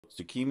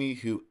Tsukimi,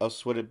 who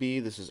else would it be?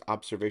 This is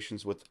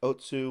Observations with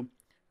Otsu,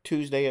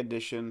 Tuesday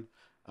edition.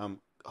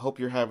 Hope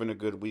you're having a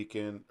good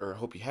weekend, or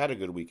hope you had a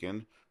good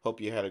weekend. Hope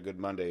you had a good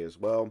Monday as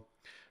well.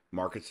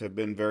 Markets have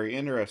been very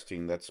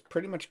interesting. That's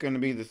pretty much going to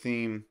be the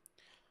theme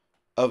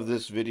of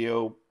this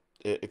video.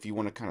 If you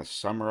want to kind of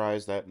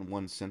summarize that in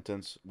one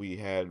sentence, we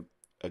had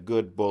a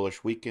good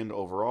bullish weekend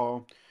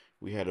overall.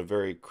 We had a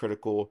very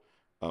critical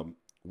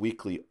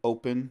weekly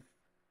open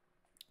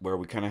where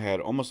we kind of had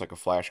almost like a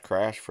flash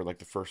crash for like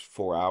the first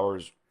 4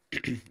 hours,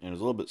 and it was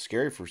a little bit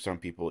scary for some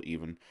people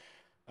even.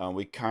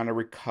 We kind of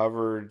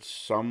recovered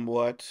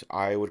somewhat.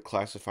 I would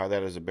classify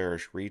that as a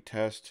bearish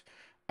retest.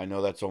 I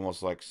know that's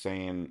almost like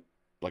saying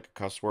like a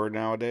cuss word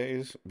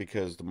nowadays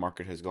because the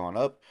market has gone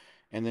up,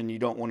 and then you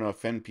don't want to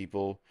offend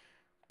people.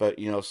 But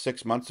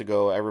 6 months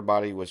ago,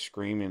 everybody was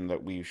screaming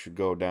that we should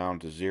go down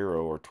to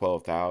zero or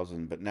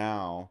 12,000. But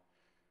now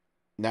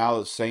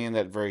saying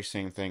that very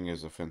same thing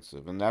is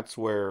offensive, and that's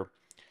where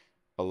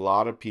a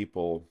lot of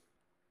people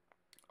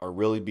are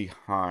really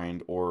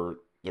behind, or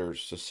they're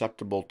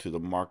susceptible to the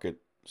market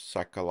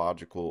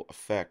psychological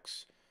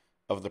effects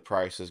of the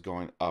prices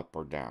going up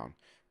or down.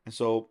 And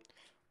so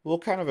we'll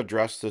kind of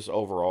address this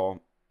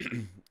overall.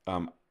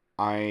 um,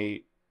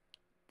 I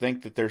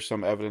think that there's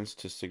some evidence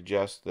to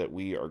suggest that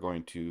we are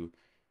going to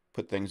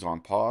put things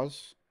on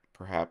pause,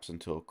 perhaps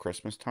until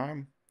Christmas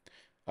time,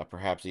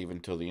 perhaps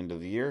even till the end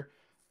of the year.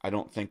 I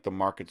don't think the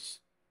markets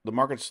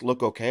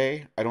look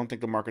okay. I don't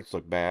think the markets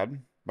look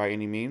bad by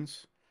any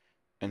means.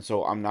 And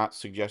so I'm not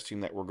suggesting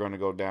that we're going to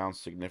go down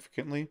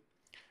significantly,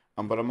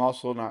 but I'm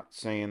also not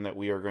saying that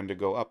we are going to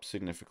go up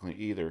significantly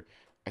either.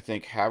 I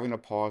think having a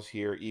pause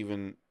here,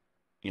 even,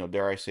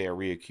 dare I say, a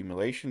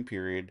reaccumulation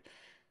period,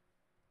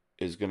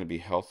 is going to be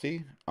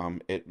healthy.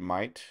 It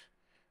might,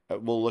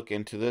 we'll look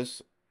into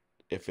this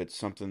if it's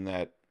something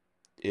that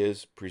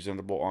is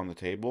presentable on the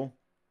table.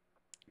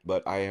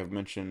 But I have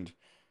mentioned,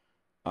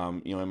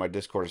 in my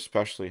Discord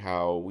especially,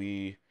 how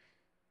we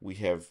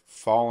have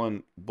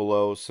fallen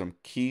below some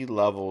key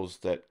levels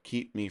that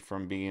keep me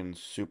from being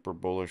super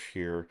bullish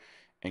here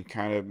and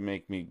kind of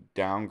make me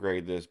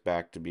downgrade this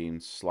back to being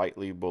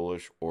slightly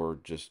bullish or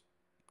just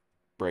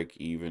break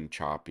even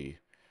choppy.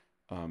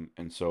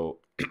 And so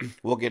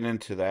we'll get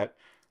into that.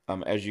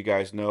 As you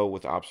guys know,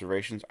 with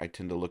observations, I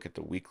tend to look at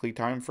the weekly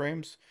time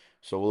frames.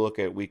 So we'll look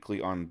at weekly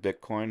on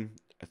Bitcoin,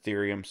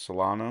 Ethereum,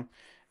 Solana,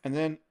 and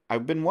then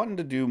I've been wanting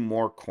to do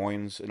more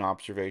coins and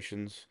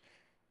observations.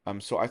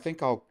 So I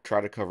think I'll try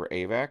to cover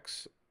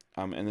AVAX.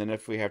 And then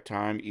if we have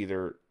time,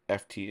 either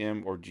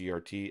FTM or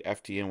GRT.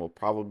 FTM will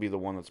probably be the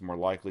one that's more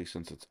likely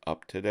since it's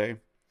up today.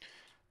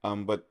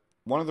 But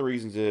one of the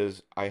reasons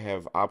is I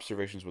have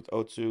observations with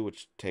Otsu,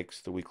 which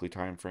takes the weekly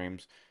time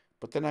frames.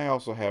 But then I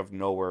also have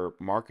Knowhere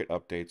market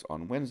updates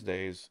on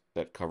Wednesdays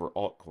that cover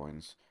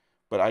altcoins.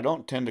 But I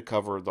don't tend to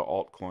cover the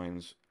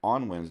altcoins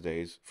on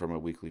Wednesdays from a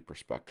weekly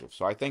perspective.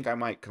 So I think I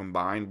might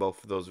combine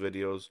both of those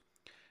videos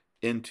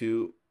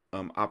into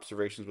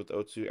observations with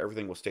Otsu.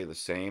 Everything will stay the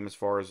same as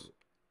far as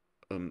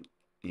um,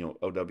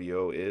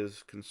 OWO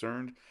is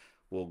concerned.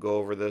 We'll go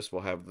over this.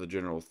 We'll have the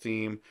general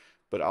theme,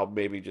 but I'll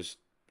maybe just,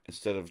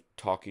 instead of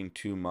talking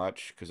too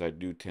much, because I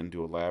do tend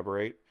to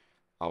elaborate,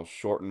 I'll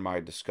shorten my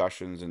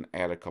discussions and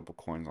add a couple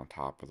coins on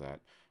top of that,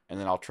 and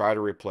then I'll try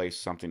to replace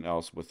something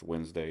else with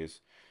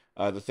Wednesdays.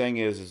 The thing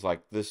is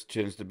like this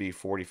tends to be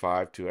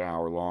 45 to an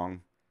hour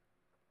long.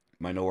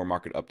 My Nowhere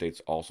market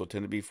updates also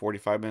tend to be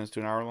 45 minutes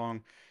to an hour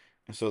long.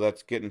 And so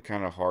that's getting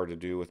kind of hard to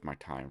do with my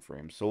time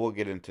frame. So we'll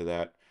get into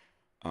that,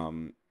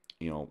 um,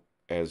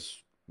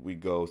 as we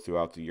go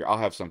throughout the year. I'll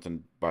have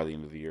something by the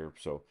end of the year.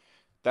 So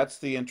that's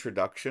the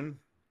introduction.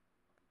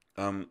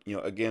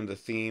 Again, the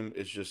theme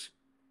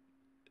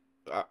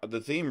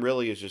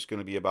really is just going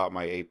to be about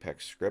my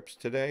Apex scripts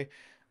today.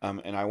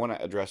 And I want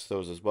to address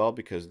those as well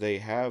because they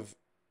have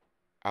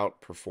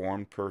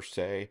outperformed per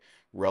se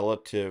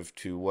relative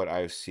to what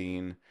I've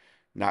seen,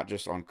 not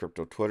just on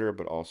crypto Twitter,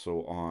 but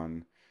also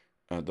on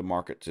the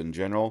markets in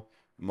general.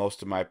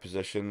 Most of my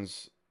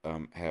positions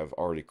have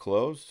already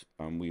closed.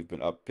 We've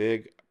been up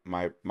big.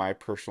 My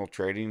personal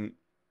trading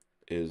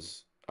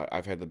is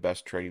I've had the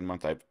best trading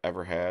month I've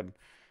ever had.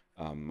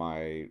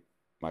 My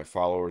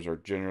followers are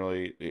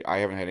generally, I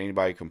haven't had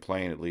anybody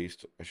complain, at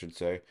least I should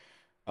say.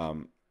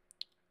 Um,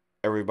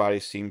 Everybody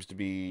seems to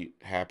be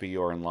happy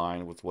or in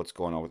line with what's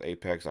going on with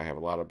Apex. I have a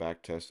lot of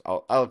back tests.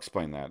 I'll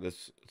explain that.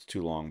 This it's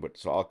too long, but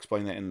so I'll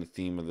explain that in the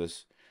theme of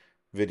this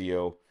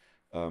video.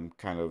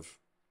 Kind of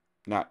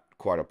not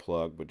quite a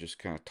plug, but just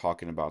kind of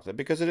talking about that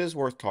because it is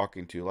worth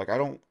talking to. Like I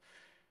don't,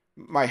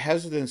 my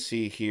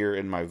hesitancy here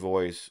in my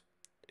voice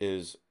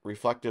is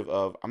reflective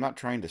of I'm not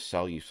trying to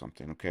sell you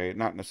something, okay?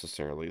 Not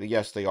necessarily.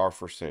 Yes, they are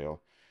for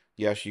sale.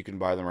 Yes, you can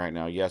buy them right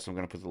now. Yes, I'm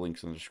going to put the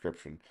links in the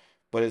description.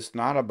 But it's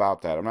not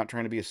about that. I'm not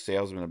trying to be a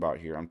salesman about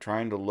here. I'm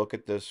trying to look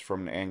at this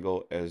from an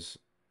angle as,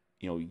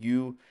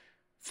 you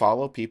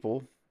follow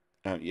people.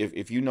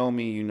 If you know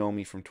me, you know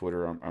me from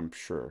Twitter, I'm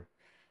sure.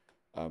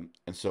 And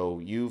so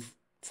you've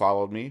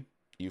followed me,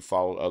 you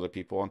followed other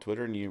people on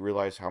Twitter, and you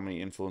realize how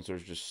many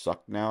influencers just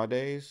suck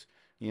nowadays.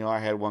 I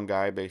had one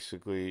guy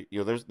basically,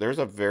 there's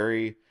a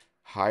very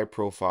high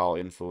profile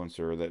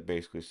influencer that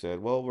basically said,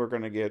 well, we're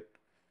gonna get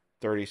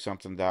 30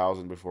 something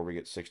thousand before we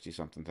get 60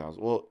 something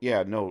thousand. Well,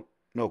 yeah, no,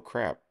 no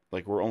crap.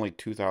 Like we're only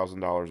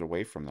 $2,000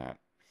 away from that.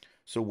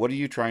 So what are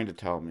you trying to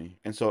tell me?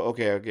 And so,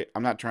 okay,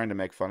 I'm not trying to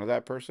make fun of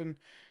that person,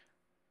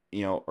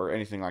 or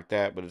anything like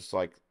that, but it's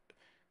like,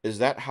 is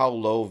that how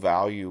low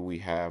value we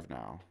have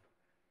now?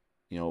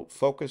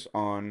 Focus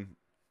on.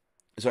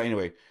 So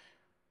anyway,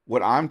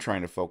 what I'm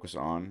trying to focus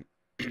on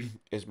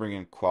is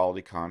bringing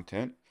quality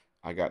content.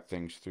 I got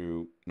things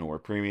through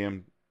Knowhere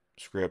Premium,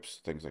 scripts,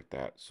 things like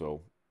that.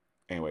 So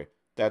anyway,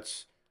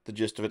 that's the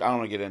gist of it. I don't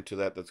want to get into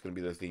that. That's going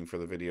to be the theme for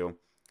the video.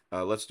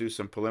 Let's do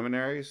some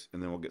preliminaries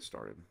and then we'll get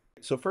started.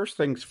 So first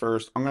things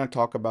first, I'm going to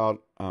talk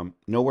about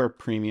Knowhere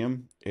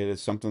Premium. It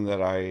is something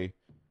that I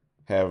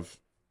have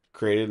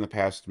created in the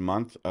past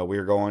month. We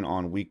are going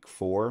on week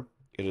 4.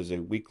 It is a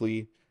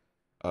weekly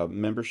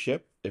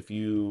membership. If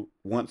you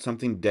want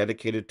something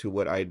dedicated to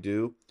what I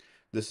do,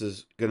 this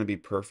is going to be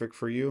perfect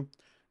for you.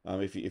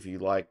 If you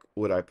like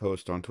what I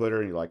post on Twitter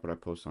and you like what I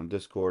post on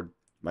Discord,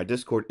 my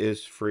Discord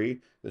is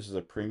free. This is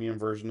a premium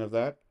version of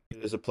that.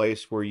 It is a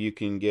place where you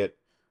can get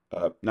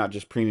not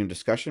just premium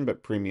discussion,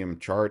 but premium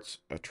charts,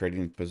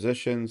 trading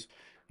positions.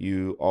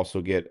 You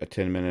also get a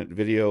 10-minute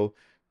video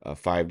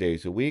 5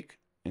 days a week.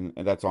 And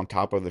that's on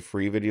top of the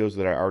free videos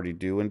that I already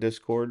do in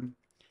Discord.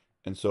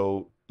 And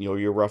so,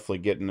 you're roughly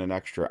getting an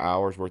extra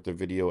hour's worth of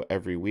video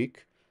every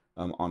week.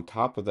 On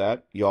top of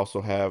that, you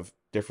also have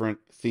different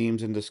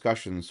themes and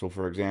discussions. So,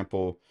 for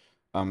example,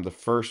 the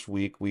first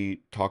week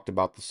we talked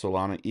about the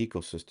Solana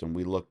ecosystem.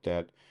 We looked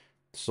at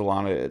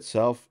Solana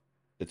itself,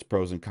 its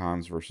pros and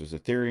cons versus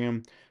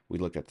Ethereum. We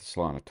looked at the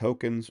Solana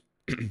tokens,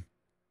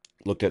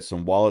 looked at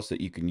some wallets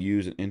that you can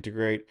use and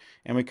integrate,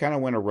 and we kind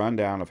of went a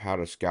rundown of how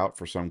to scout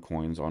for some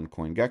coins on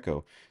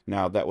CoinGecko.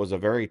 Now, that was a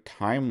very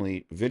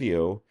timely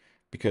video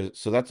because,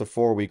 so that's a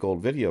 4-week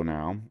old video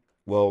now.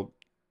 Well,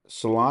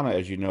 Solana,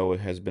 as you know,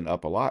 has been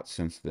up a lot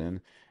since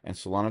then, and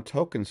Solana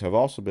tokens have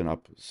also been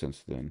up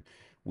since then.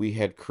 We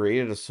had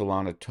created a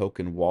Solana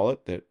token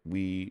wallet that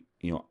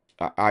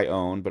I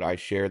own, but I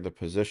shared the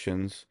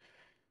positions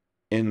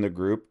in the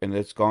group, and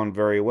it's gone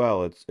very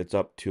well. It's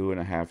up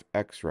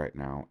 2.5x right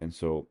now, and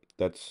so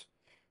that's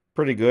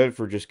pretty good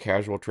for just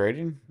casual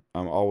trading.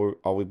 All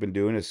we've been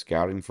doing is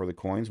scouting for the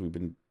coins. We've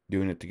been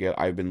doing it together.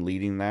 I've been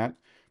leading that,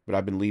 but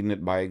I've been leading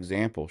it by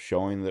example,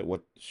 showing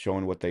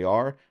what they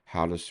are,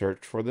 how to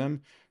search for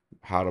them,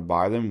 how to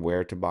buy them,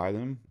 where to buy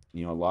them.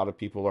 A lot of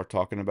people are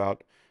talking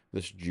about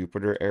this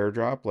Jupiter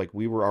airdrop. Like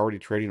we were already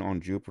trading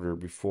on Jupiter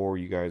before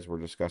you guys were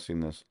discussing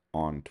this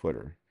on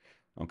Twitter.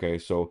 Okay,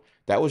 so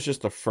that was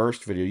just the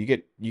first video.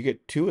 You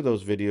get 2 of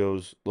those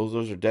videos.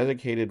 Those are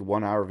dedicated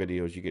 1-hour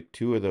videos. You get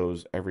 2 of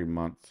those every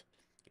month,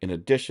 in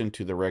addition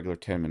to the regular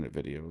 10-minute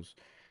videos.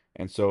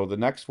 And so the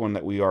next one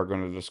that we are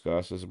going to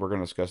discuss is we're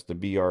going to discuss the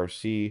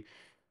BRC,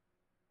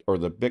 or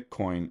the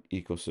Bitcoin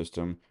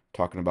ecosystem,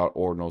 talking about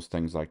ordinals,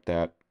 things like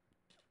that.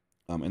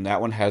 And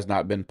that one has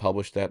not been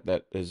published.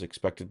 That is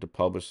expected to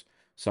publish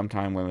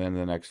sometime within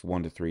the next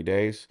 1 to 3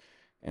 days.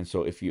 And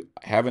so if you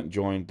haven't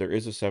joined, there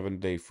is a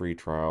 7-day free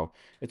trial.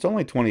 It's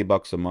only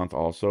 $20 a month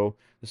also.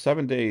 The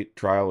 7-day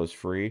trial is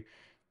free,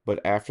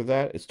 but after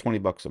that, it's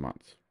 $20 a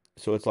month.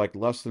 So it's like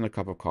less than a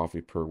cup of coffee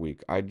per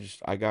week. I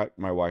got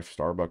my wife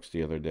Starbucks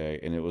the other day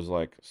and it was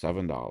like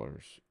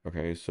 $7.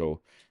 Okay,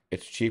 so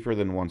it's cheaper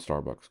than one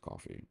Starbucks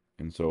coffee.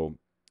 And so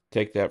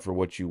take that for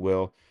what you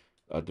will.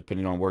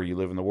 Depending on where you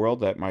live in the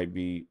world, that might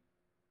be,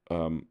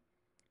 um,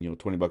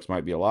 $20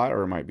 might be a lot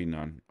or it might be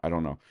none. I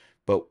don't know.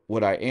 But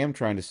what I am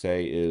trying to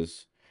say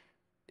is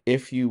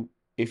if you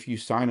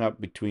sign up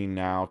between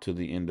now to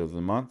the end of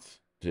the month,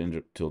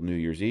 till New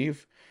Year's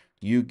Eve,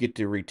 you get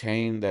to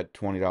retain that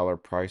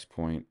 $20 price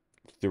point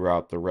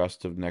throughout the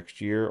rest of next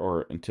year,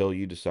 or until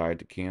you decide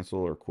to cancel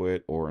or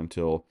quit, or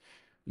until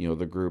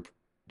the group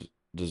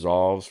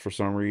dissolves for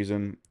some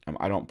reason.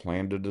 I don't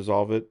plan to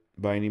dissolve it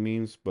by any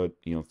means, but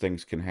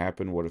things can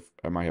happen. What if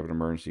I might have an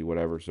emergency,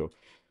 whatever. So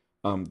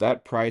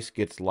that price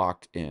gets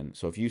locked in.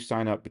 So if you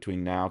sign up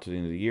between now to the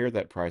end of the year,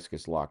 that price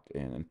gets locked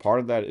in. And part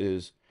of that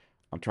is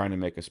I'm trying to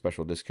make a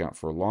special discount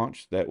for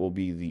launch. That will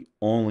be the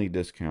only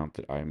discount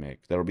that I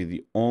make. That'll be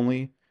the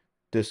only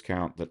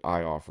discount that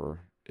I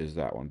offer, is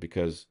that one,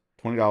 because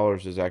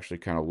 $20 is actually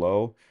kind of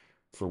low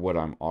for what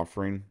I'm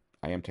offering.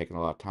 I am taking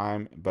a lot of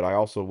time, but I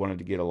also wanted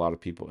to get a lot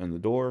of people in the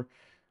door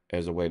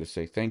as a way to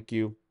say thank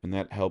you, and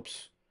that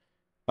helps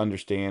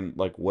understand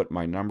like what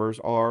my numbers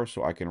are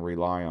so I can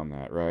rely on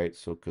that, right?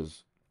 So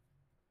because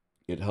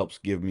it helps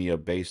give me a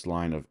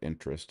baseline of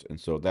interest. And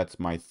so that's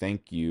my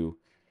thank you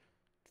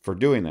for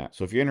doing that.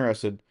 So if you're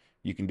interested,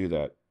 you can do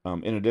that.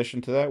 In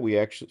addition to that, we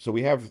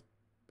have,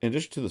 in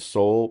addition to the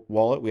Sol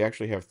wallet, we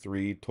actually have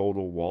 3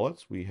 total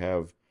wallets. We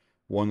have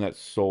one that's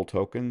Sol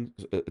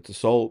tokens. It's a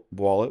Sol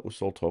wallet with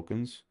Sol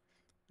tokens.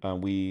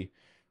 We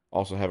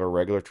also have a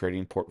regular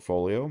trading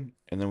portfolio,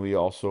 and then we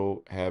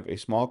also have a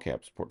small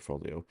caps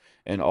portfolio.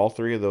 And all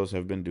 3 of those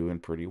have been doing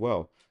pretty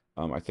well.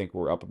 I think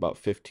we're up about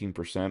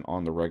 15%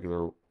 on the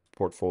regular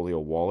portfolio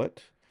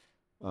wallet.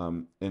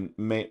 And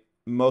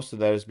most of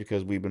that is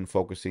because we've been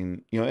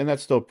focusing, and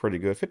that's still pretty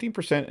good.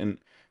 15%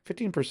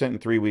 in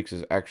 3 weeks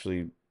is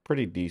actually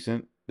pretty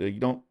decent. You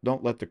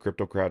don't let the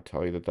crypto crowd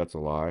tell you that that's a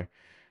lie,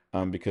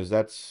 because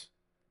that's,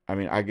 I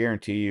mean, I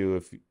guarantee you,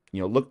 if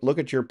look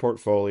at your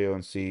portfolio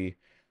and see,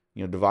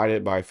 divide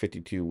it by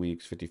 52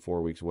 weeks,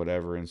 54 weeks,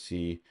 whatever, and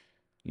see,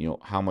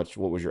 what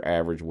was your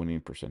average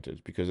winning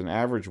percentage? Because an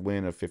average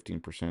win of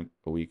 15%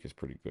 a week is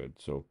pretty good.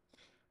 So,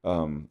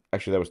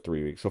 actually, that was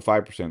 3 weeks, so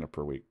 5%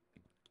 per week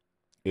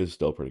is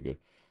still pretty good.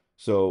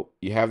 So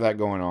you have that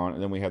going on,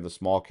 and then we have the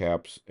small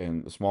caps,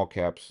 and the small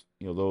caps,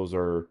 those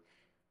are,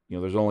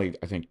 there's only,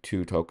 I think,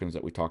 two tokens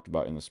that we talked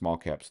about in the small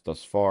caps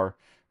thus far,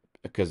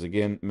 because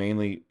again,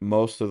 mainly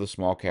most of the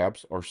small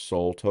caps are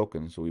SOL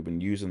tokens. So we've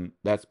been using,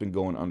 that's been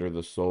going under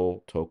the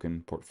SOL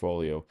token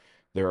portfolio.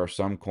 There are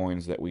some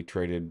coins that we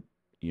traded,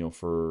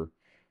 for,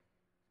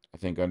 I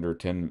think, under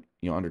 10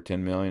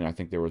 million. I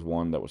think there was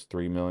one that was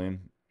 3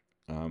 million.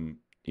 And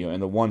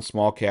the one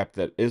small cap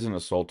that isn't a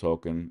SOL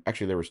token,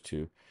 actually there was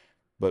two,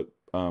 but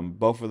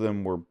both of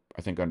them were,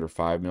 I think, under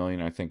 5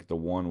 million. I think the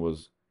one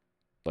was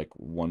like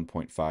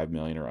 1.5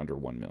 million or under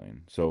 1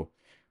 million. So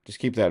just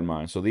keep that in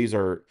mind. So these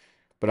are,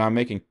 but I'm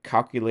making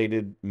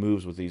calculated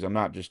moves with these. I'm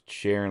not just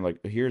sharing like,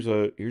 here's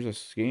a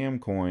scam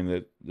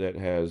coin that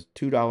has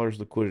 $2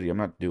 liquidity. I'm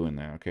not doing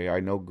that. Okay. I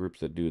know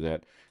groups that do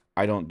that.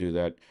 I don't do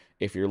that.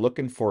 If you're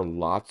looking for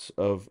lots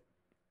of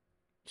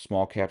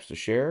small caps to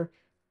share,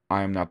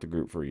 I am not the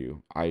group for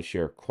you. I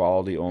share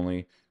quality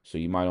only. So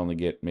you might only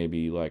get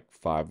maybe like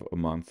five a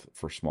month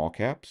for small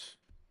caps.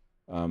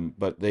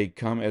 But they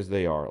come as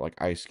they are. Like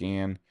I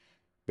scan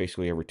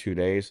basically every 2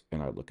 days,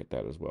 and I look at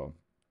that as well.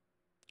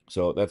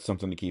 So that's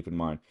something to keep in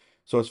mind.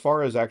 So as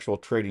far as actual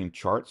trading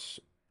charts,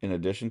 in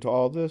addition to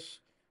all this,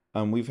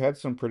 we've had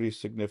some pretty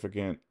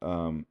significant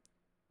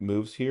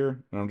moves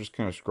here, and I'm just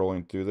kind of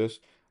scrolling through this.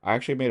 I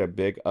actually made a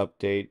big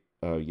update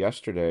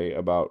yesterday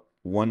about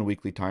 1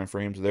 weekly time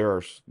frames. There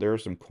are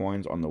some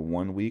coins on the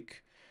 1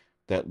 week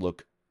that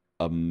look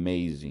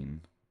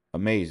amazing,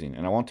 amazing,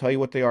 and I won't tell you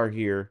what they are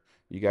here.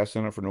 You guys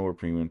sign up for Knowhere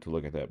Premium to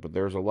look at that, but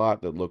there's a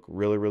lot that look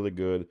really, really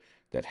good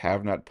that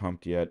have not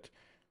pumped yet,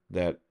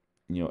 that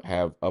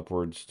have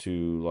upwards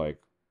to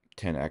like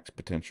 10x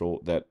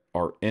potential, that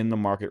are in the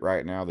market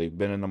right now. They've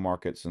been in the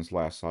market since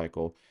last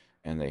cycle,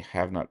 and they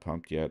have not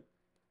pumped yet.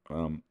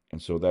 And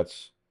so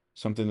that's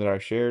something that I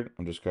shared.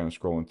 I'm just kind of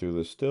scrolling through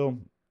this still.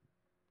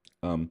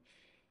 Um,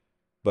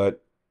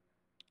 but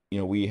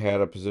we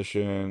had a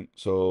position.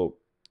 So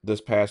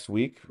this past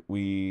week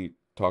we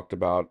talked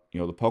about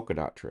the polka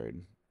dot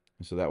trade.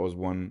 And so that was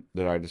one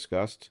that I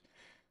discussed,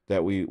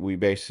 that we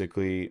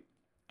basically,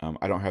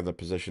 I don't have the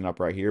position up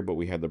right here, but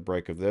we had the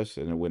break of this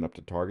and it went up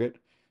to target.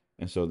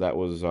 And so that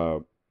was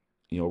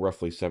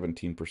roughly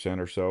 17%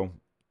 or so.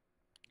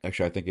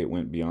 Actually, I think it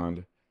went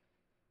beyond.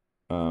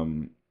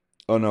 Um,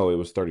 oh no, it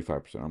was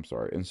 35%. I'm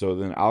sorry. And so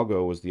then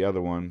algo was the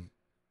other one.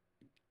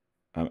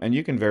 And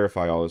you can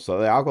verify all this. So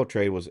the algo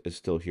trade is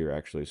still here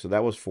actually. So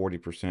that was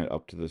 40%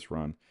 up to this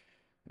run.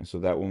 And so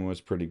that one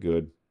was pretty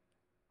good.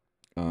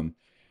 Um,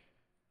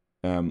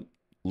 um,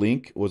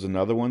 Link was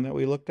another one that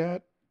we looked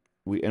at.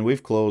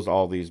 We've closed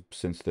all these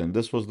since then.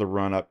 This was the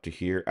run up to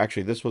here.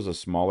 Actually, this was a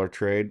smaller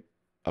trade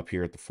up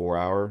here at the 4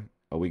 hour.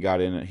 We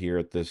got in it here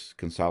at this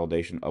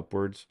consolidation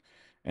upwards,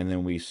 and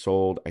then we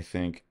sold, I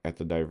think, at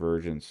the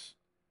divergence,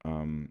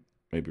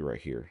 maybe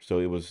right here. So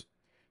it was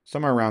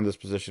somewhere around this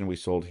position we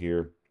sold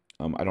here.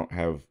 I don't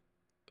have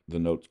the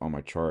notes on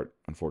my chart,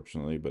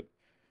 unfortunately, but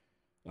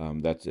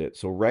that's it.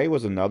 So Ray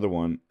was another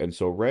one, and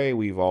so Ray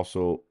we've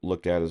also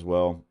looked at as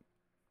well.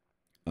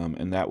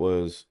 And that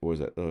was, what was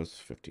that? Oh, it's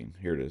 15.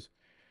 Here it is.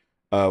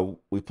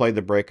 We played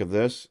the break of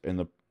this,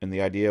 and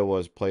the idea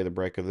was play the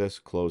break of this,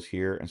 close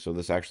here, and so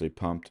this actually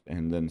pumped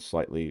and then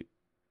slightly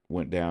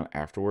went down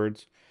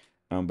afterwards.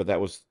 But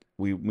that was,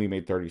 we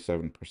made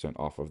 37%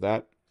 off of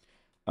that.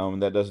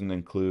 That doesn't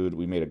include,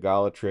 we made a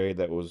gala trade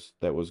that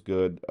was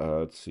good.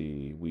 Let's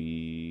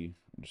see,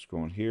 I'm just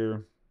going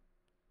here.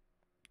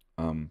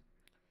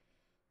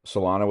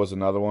 Solana was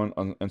another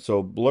one, and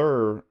so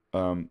Blur,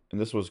 and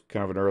this was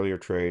kind of an earlier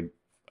trade,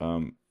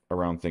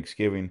 around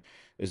Thanksgiving,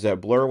 is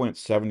that Blur went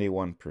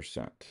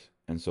 71%,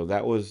 and so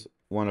that was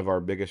one of our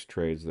biggest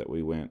trades that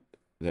we went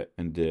that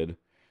and did.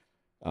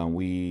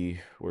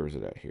 Where is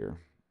it at here?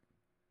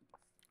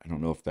 I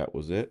don't know if that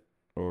was it,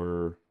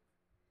 or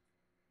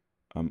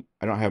I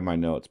don't have my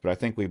notes, but I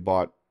think we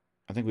bought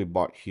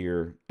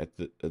here at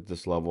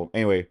this level.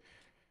 Anyway,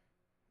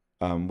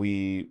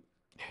 we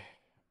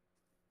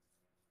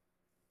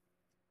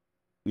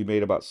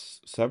made about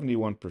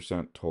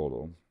 71%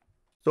 total.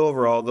 So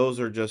overall, those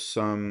are just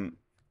some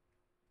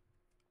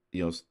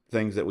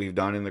things that we've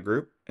done in the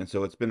group, and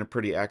so it's been a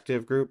pretty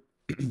active group.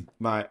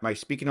 My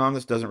speaking on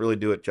this doesn't really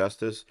do it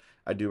justice.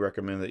 I do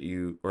recommend that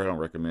you, or I don't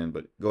recommend,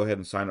 but go ahead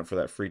and sign up for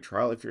that free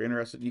trial if you're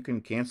interested. You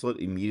can cancel it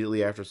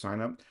immediately after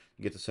sign up.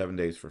 You get the 7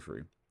 days for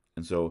free.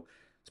 And so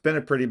it's been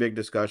a pretty big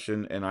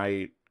discussion,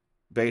 and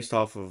based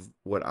off of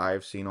what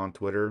I've seen on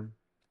Twitter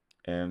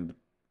and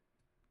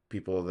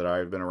people that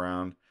I've been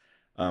around,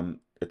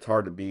 it's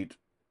hard to beat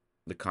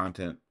the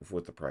content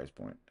with the price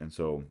point. And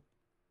so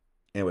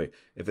anyway,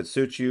 if it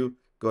suits you,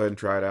 go ahead and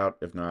try it out.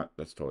 If not,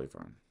 that's totally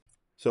fine.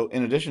 So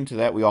in addition to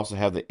that, we also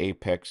have the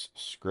Apex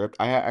script.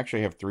 I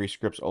actually have 3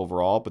 scripts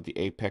overall, but the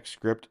Apex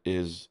script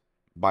is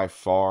by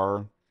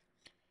far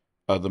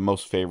the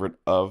most favorite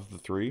of the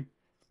 3.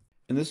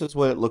 And this is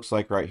what it looks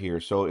like right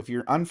here. So if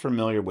you're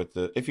unfamiliar with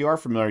if you are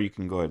familiar, you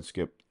can go ahead and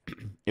skip.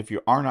 If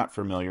you are not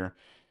familiar,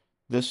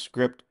 this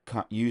script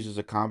uses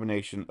a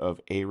combination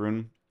of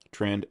Aroon,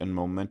 trend, and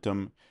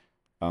momentum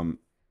um,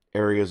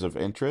 areas of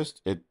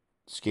interest. It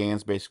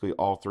scans basically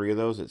all 3 of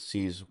those. It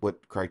sees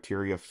what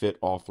criteria fit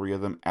all 3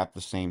 of them at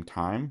the same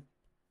time,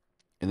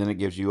 and then it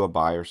gives you a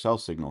buy or sell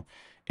signal.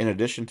 In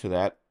addition to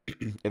that,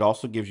 it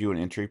also gives you an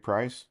entry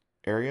price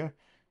area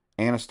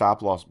and a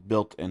stop loss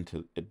built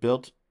into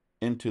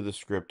the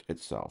script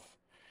itself.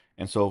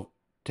 And so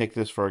take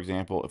this for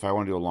example, if I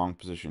want to do a long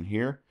position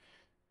here,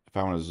 if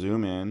I want to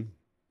zoom in,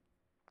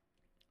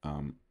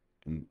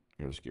 and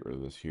here, let's get rid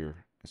of this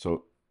here.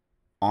 So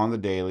on the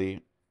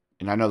daily,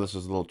 and I know this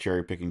is a little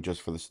cherry picking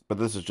just for this, but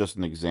this is just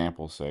an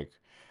example's sake.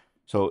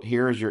 So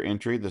here is your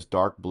entry, this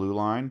dark blue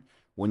line.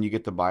 When you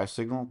get the buy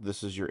signal,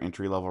 this is your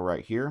entry level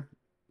right here.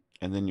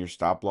 And then your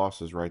stop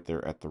loss is right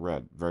there at the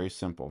red. Very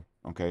simple,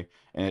 okay?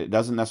 And it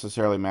doesn't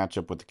necessarily match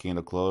up with the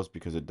candle close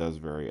because it does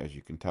vary, as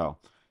you can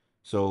tell.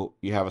 So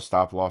you have a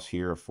stop loss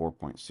here of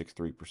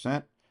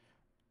 4.63%.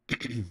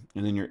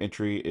 And then your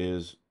entry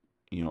is,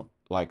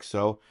 like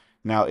so.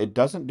 Now, it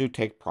doesn't do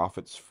take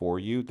profits for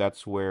you.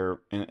 That's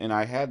where, and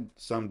I had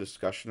some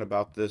discussion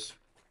about this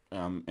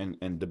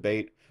and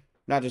debate,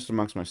 not just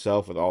amongst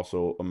myself, but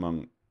also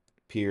among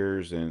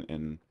peers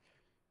and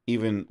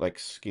even like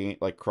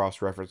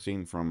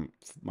cross-referencing from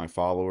my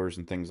followers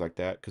and things like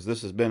that. Because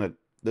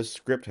this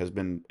script has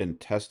been in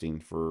testing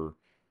for,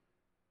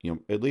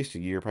 at least a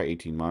year, probably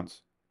 18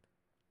 months.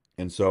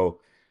 And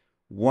so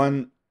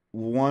one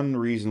one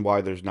reason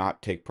why there's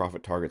not take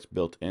profit targets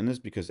built in is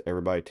because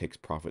everybody takes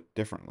profit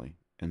differently.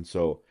 And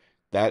so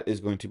that is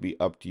going to be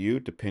up to you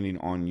depending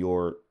on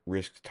your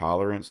risk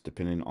tolerance,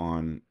 depending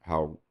on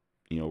how,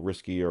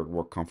 risky or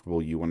more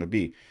comfortable you want to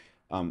be.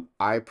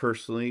 I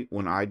personally,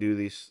 when I do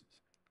these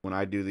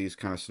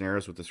kind of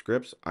scenarios with the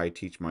scripts, I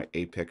teach my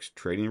Apex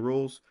trading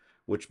rules,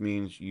 which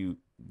means you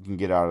can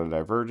get out of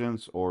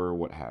divergence or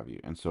what have you.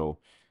 And so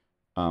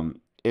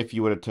if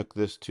you would have took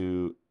this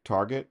to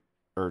target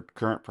or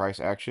current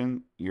price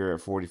action, you're at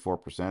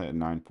 44% at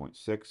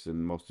 9.6,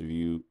 and most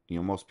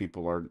of most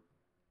people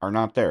are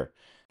not there.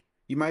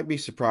 You might be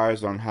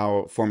surprised on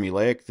how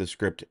formulaic the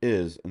script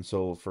is, and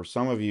so for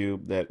some of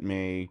you that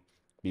may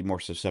be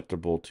more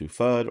susceptible to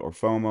FUD or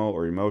FOMO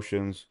or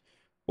emotions,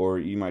 or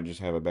you might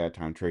just have a bad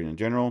time trading in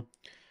general,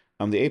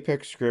 the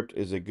Apex script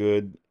is a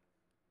good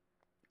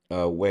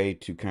way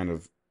to kind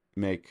of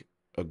make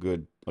a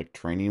good like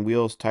training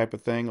wheels type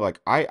of thing. Like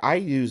I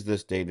use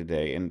this day to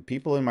day, and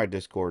people in my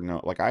Discord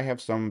know. Like I have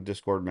some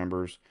Discord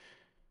members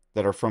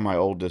that are from my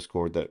old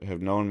Discord that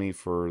have known me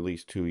for at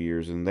least 2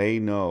 years, and they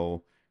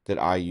know that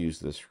I use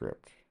this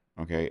script.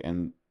 Okay,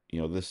 and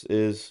this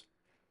is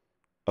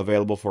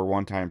available for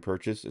one-time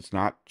purchase. It's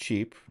not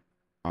cheap,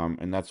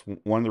 and that's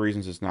one of the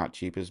reasons it's not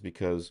cheap is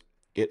because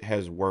it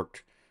has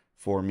worked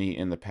for me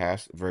in the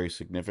past very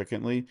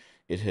significantly.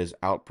 It has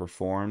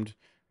outperformed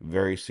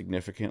very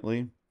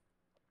significantly.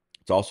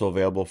 It's also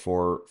available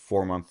for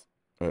 4 month,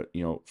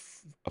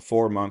 a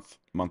 4 month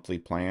monthly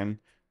plan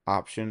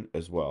option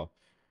as well.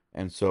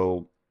 And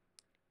so,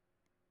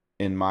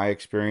 in my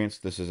experience,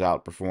 this has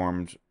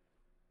outperformed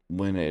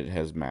when it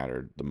has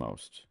mattered the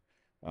most.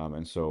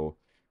 And so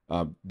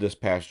this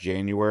past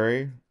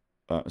January,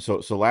 so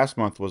last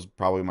month was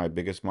probably my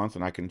biggest month,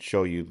 and I can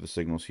show you the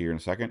signals here in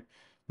a second.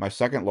 My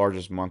second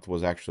largest month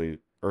was actually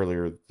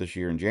earlier this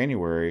year in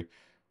January,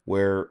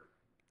 where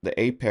the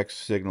apex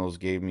signals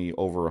gave me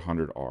over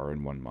 100 R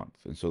in 1 month,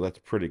 and so that's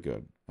pretty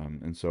good.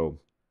 And so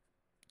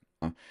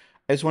I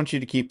just want you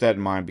to keep that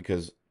in mind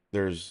because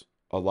there's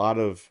a lot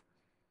of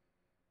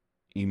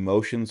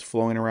emotions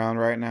flowing around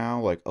right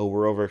now, like, oh,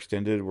 we're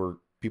overextended, we're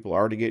people are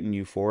already getting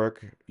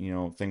euphoric,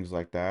 things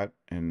like that.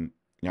 And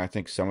I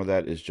think some of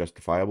that is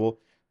justifiable,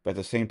 but at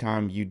the same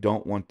time you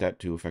don't want that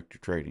to affect your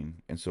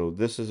trading. And so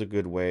this is a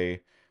good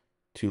way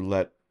to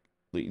let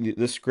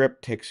this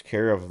script takes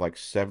care of like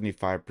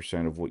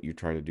 75% of what you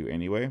try to do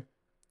anyway.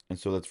 And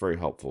so that's very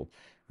helpful.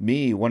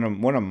 Me, one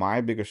of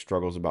my biggest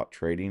struggles about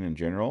trading in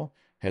general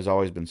has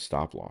always been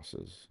stop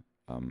losses.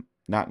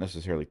 Not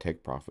necessarily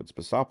take profits,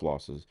 but stop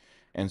losses.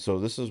 And so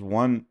this is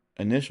one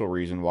initial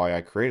reason why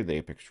I created the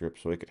Apex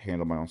script so it could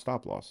handle my own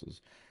stop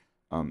losses.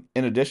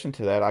 In addition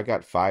to that, I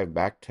got 5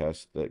 back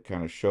tests that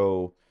kind of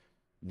show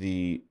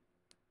the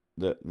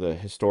the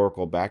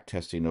historical back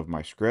testing of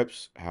my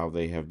scripts, how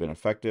they have been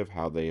effective,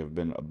 how they have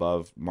been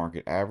above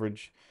market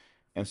average.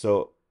 And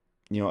so,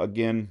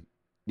 again,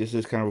 this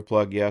is kind of a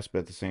plug, yes, but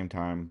at the same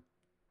time,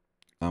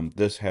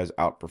 this has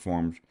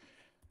outperformed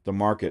the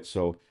market.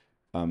 So,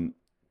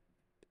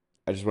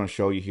 I just want to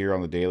show you here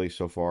on the daily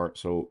so far.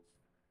 So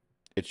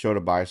it showed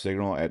a buy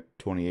signal at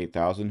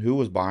 28,000. Who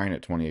was buying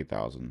at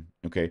 28,000?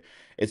 Okay.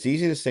 It's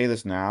easy to say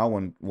this now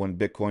when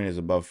Bitcoin is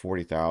above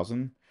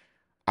 40,000.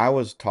 I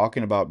was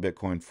talking about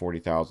Bitcoin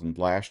 40,000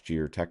 last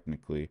year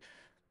technically,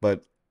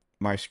 but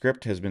my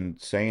script has been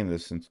saying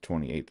this since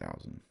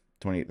 28,000,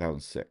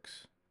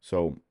 28,006.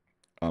 So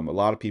a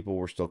lot of people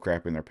were still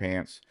crapping their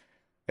pants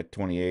at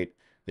 28.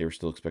 They were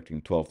still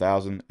expecting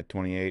 12,000 at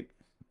 28.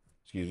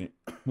 Excuse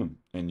me.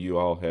 And you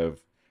all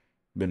have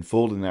been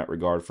fooled in that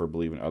regard for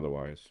believing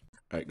otherwise.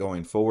 All right,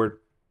 going forward,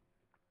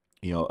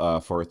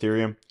 for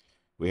Ethereum,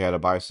 we had a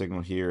buy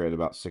signal here at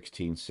about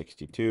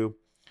 1662.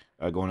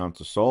 Going on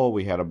to Sol,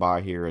 we had a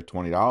buy here at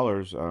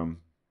 $20.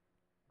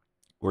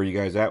 Where are you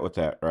guys at with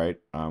that, right?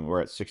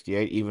 We're at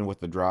 68, even with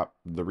the drop,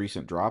 the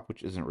recent drop,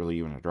 which isn't really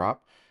even a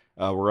drop.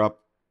 We're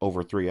up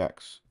over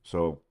 3x.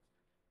 So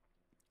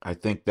I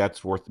think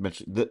that's worth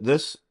mentioning.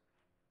 This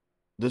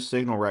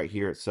signal right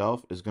here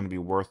itself is going to be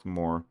worth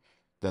more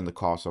than the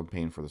cost I'm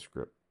paying for the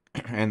script.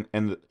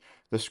 And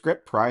the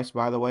script price,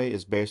 by the way,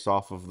 is based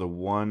off of the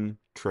one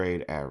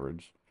trade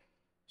average.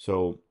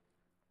 So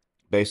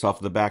based off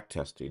of the back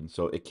testing.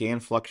 So it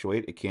can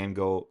fluctuate. It can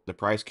go, the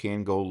price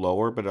can go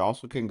lower, but it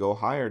also can go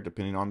higher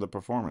depending on the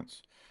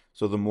performance.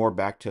 So the more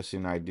back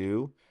testing I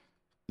do,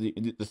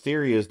 the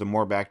theory is the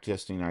more back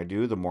testing I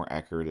do, the more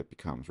accurate it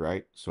becomes,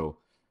 right? So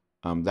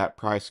that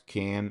price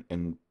can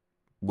and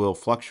will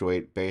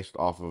fluctuate based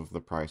off of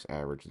the price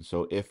average. And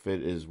so if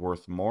it is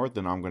worth more,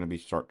 then I'm going to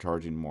start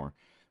charging more.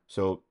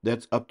 So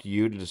that's up to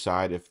you to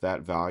decide if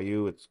that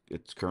value,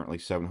 it's currently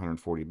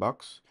 740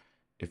 bucks,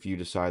 if you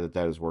decide that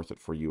that is worth it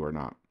for you or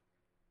not.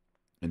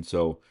 And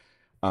so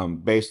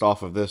based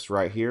off of this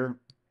right here,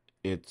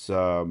 it's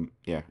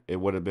yeah, it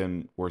would have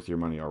been worth your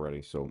money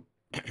already. So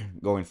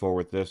going forward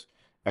with this,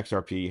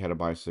 XRP had a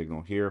buy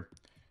signal here.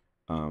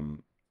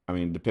 I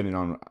mean, depending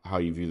on how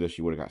you view this,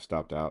 you would have got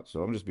stopped out.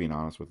 So I'm just being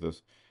honest with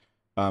this.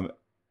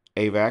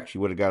 AVAX,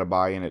 you would have got a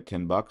buy in at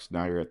 10 bucks.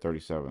 Now you're at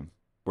 37.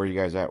 Where are you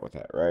guys at with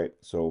that, right?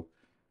 So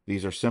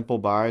these are simple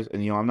buys,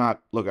 and I'm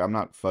not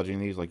fudging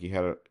these like you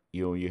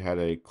had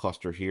a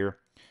cluster here,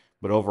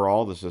 but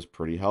overall this is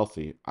pretty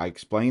healthy. I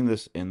explained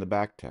this in the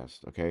back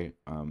test, okay?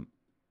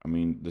 I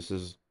mean, this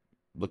is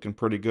looking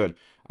pretty good.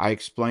 I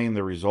explained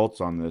the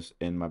results on this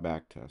in my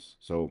back test.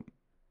 So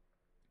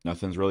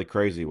nothing's really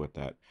crazy with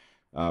that.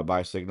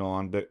 Buy signal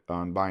on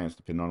Binance,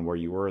 depending on where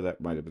you were,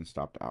 that might have been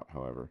stopped out.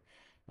 However,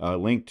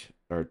 linked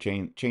or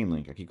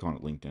Chainlink, I keep calling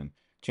it LinkedIn.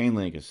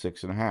 Chainlink is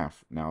 6.5.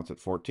 Now it's at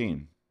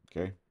 14.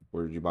 Okay,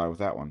 where did you buy with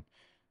that one?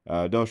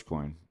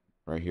 Dogecoin,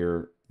 right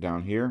here,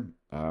 down here.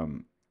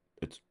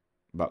 It's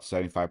about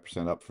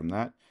 75% up from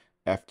that.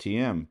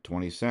 FTM,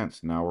 20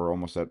 cents. Now we're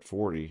almost at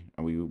 40,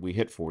 and we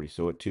hit 40,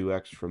 so at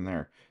 2x from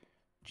there.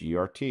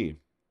 GRT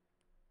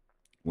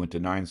went to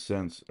 9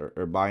 cents,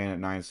 or buy in at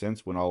 9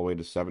 cents, went all the way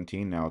to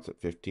 17. Now it's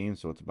at 15,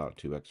 so it's about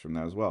 2x from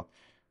that as well.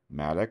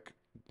 Matic,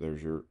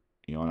 there's your,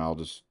 and I'll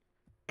just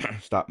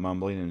stop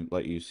mumbling and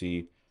let you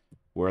see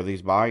where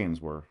these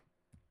buy-ins were.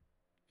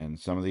 And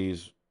some of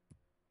these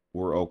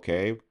were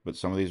okay, but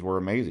some of these were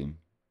amazing.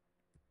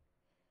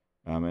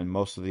 And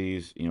most of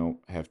these,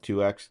 have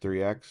 2x,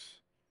 3x.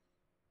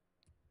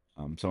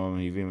 Some of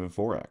them even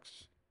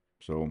 4x.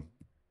 So,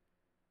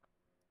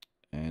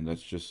 and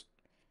that's just,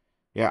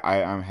 yeah,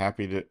 I'm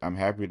happy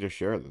to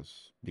share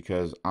this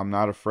because I'm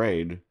not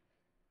afraid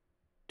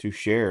to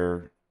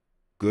share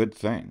good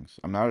things.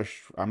 I'm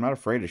not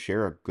afraid to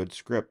share a good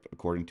script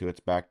according to its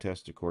back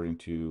test, according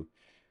to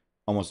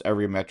almost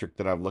every metric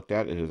that I've looked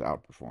at. It has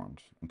outperformed.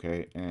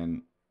 Okay,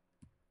 and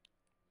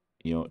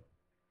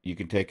you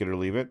can take it or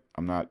leave it.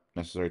 I'm not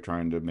necessarily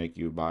trying to make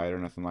you buy it or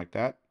nothing like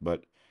that,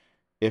 but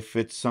if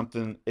it's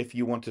something, if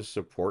you want to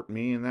support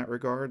me in that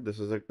regard, this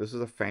is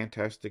a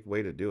fantastic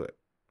way to do it.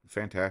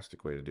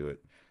 Fantastic way to do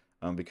it.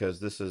 Because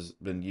this has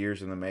been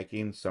years in the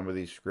making. Some of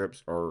these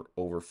scripts are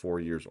over 4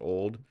 years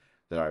old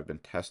that I've been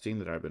testing,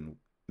 that I've been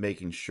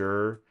making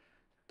sure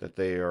that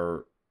they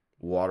are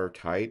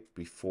watertight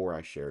before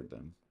I shared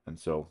them. And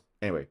so,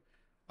 anyway,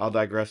 I'll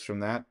digress from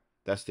that.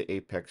 That's the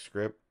Apex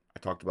script. I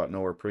talked about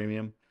Knowhere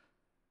Premium.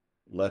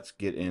 Let's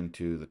get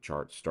into the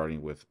charts,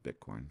 starting with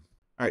Bitcoin.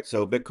 All right,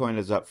 so Bitcoin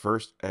is up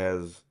first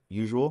as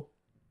usual.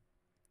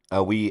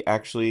 We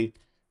actually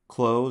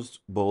closed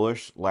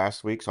bullish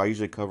last week, so I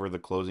usually cover the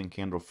closing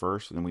candle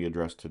first, and then we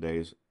address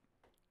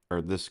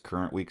this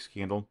current week's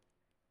candle.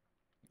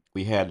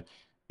 We had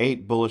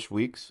 8 bullish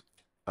weeks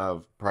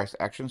of price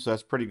action, so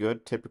that's pretty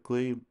good.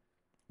 Typically,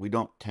 we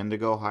don't tend to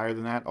go higher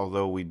than that,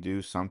 although we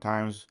do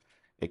sometimes.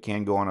 It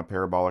can go on a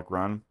parabolic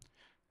run,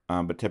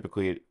 but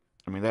typically,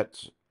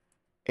 that's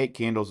 8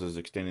 candles is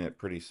extending it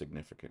pretty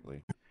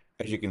significantly.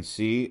 As you can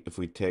see, if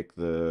we take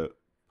the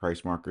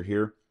price marker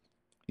here,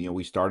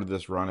 we started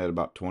this run at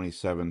about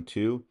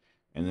 27.2,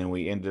 and then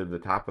we ended the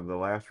top of the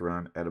last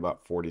run at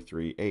about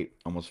 43.8,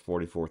 almost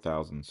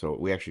 44,000. So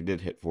we actually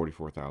did hit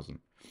 44,000.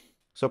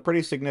 So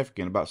pretty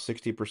significant, about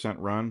 60%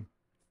 run,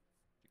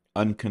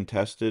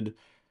 uncontested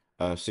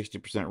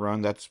 60%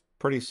 run. That's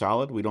pretty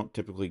solid. We don't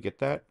typically get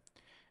that.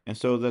 And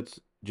so that's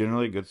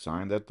generally a good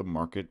sign that the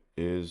market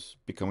is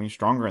becoming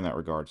stronger in that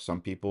regard.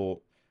 Some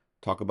people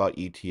talk about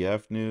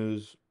ETF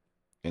news,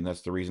 and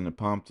that's the reason it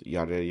pumped,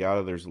 yada, yada,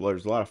 yada. There's a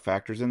lot of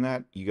factors in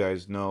that. You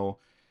guys know,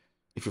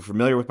 if you're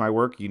familiar with my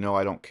work, you know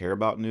I don't care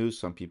about news.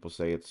 Some people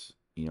say it's,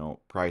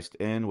 priced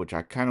in, which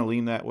I kind of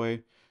lean that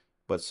way.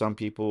 But some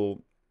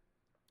people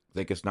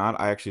think it's not.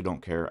 I actually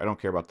don't care. I don't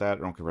care about that.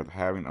 I don't care about the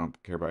halving. I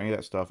don't care about any of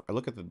that stuff. I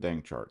look at the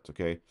dang charts,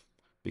 okay?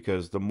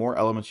 Because the more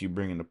elements you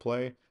bring into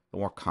play, the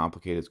more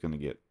complicated it's going to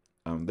get.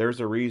 There's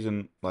a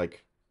reason,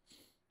 like,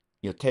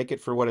 take it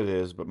for what it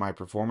is, but my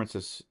performance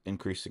has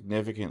increased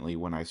significantly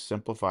when I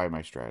simplify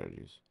my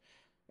strategies.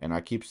 And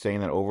I keep saying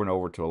that over and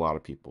over to a lot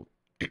of people.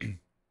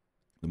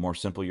 The more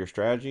simple your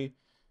strategy,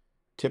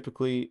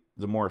 typically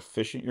the more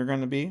efficient you're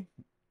going to be,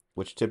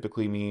 which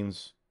typically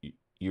means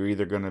you're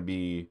either going to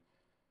be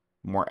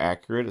more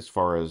accurate as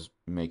far as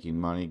making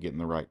money, getting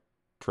the right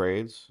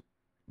trades.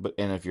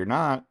 And if you're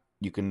not,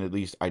 you can at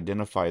least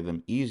identify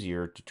them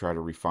easier to try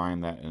to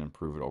refine that and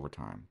improve it over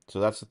time. So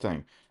that's the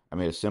thing. I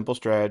made a simple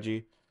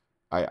strategy.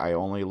 I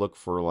only look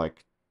for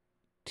like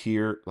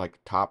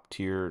top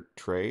tier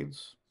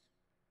trades,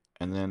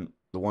 and then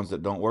the ones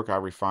that don't work, I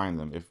refine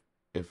them.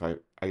 If I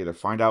either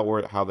find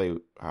out how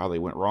they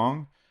went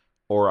wrong,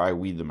 or I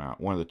weed them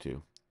out, one of the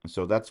two. And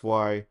so that's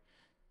why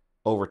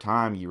over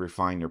time you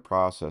refine your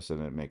process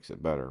and it makes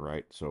it better,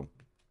 right? So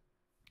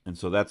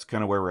that's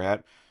kind of where we're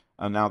at.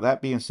 Now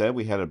that being said,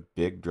 we had a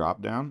big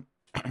drop down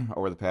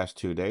over the past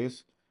 2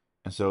 days,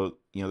 and so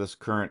this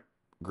current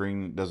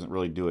green doesn't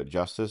really do it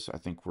justice. I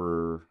think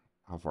we're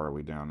how far are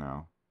we down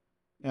now?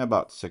 Yeah,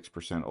 about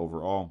 6%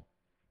 overall.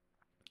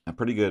 A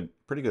pretty good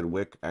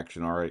wick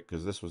action, all right,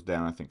 because this was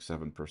down I think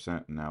 7%,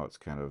 and now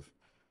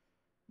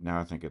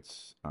I think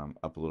it's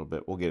up a little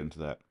bit. We'll get into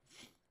that.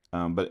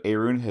 But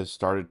Aroon has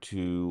started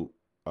to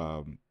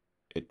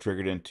it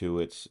triggered into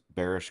its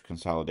bearish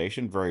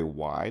consolidation, very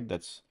wide.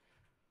 That's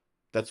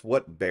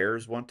what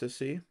bears want to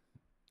see.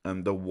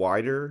 The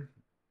wider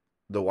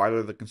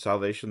the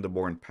consolidation, the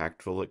more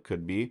impactful it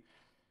could be.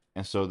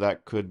 And so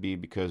that could be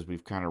because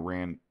we've kind of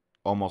ran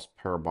almost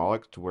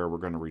parabolic to where we're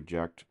going to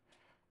reject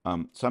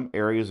some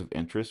areas of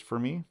interest for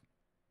me.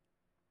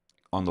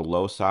 On the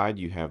low side,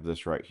 you have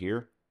this right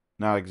here.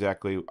 Not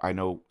exactly, I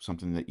know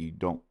something that you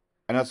don't,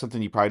 I know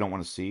something you probably don't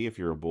want to see if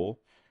you're a bull,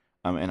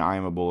 and I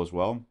am a bull as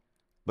well,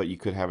 but you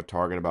could have a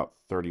target about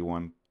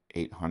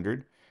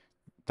 31,800.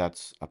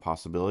 That's a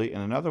possibility.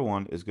 And another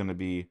one is going to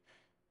be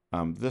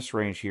this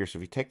range here. So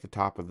if you take the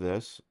top of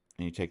this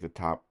and you take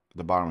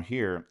the bottom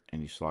here,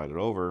 and you slide it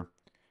over,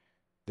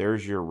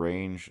 there's your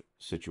range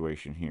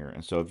situation here.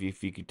 And so if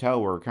you could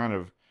tell, we're kind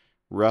of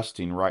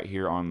resting right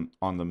here on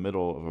the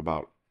middle of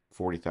about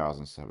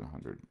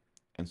 40,700.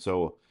 And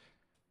so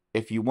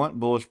if you want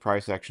bullish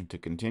price action to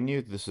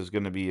continue, this is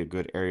going to be a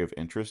good area of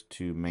interest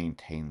to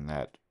maintain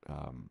that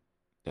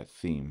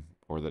theme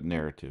or that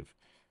narrative.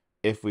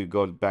 If we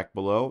go back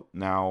below,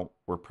 now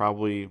we're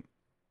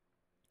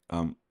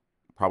um,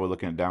 probably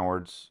looking at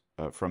downwards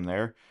from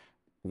there.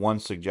 One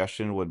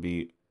suggestion would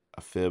be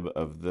a fib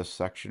of this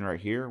section right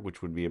here,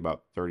 which would be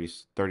about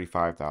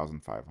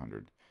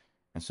 35,500.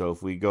 And so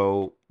if we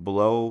go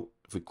below,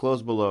 if we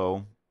close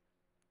below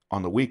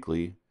on the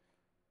weekly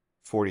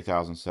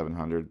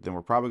 40,700, then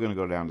we're probably going to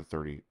go down to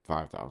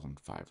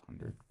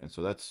 35,500. And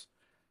so that's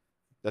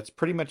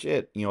pretty much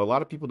it. A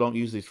lot of people don't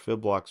use these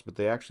fib blocks, but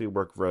they actually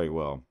work very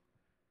well.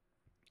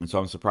 And so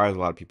I'm surprised a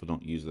lot of people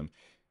don't use them.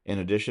 In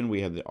addition,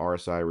 we have the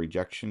RSI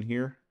rejection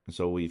here. And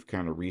so we've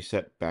kind of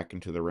reset back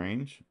into the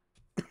range.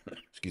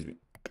 Excuse me.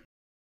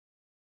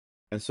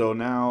 And so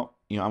now,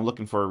 I'm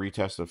looking for a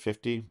retest of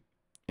 50.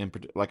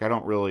 Like, I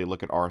don't really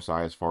look at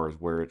RSI as far as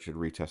where it should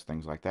retest,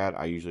 things like that.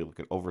 I usually look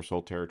at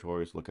oversold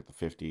territories, look at the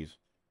 50s,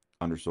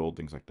 undersold,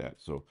 things like that.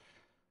 So,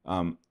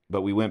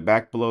 but we went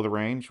back below the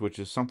range, which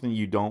is something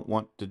you don't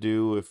want to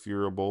do if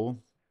you're a bull.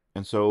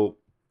 And so,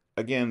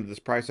 again, this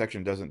price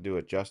action doesn't do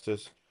it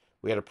justice.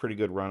 We had a pretty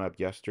good run up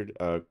yesterday,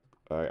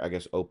 I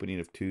guess opening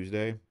of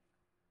Tuesday.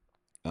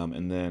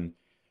 And then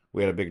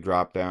we had a big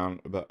drop down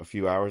about a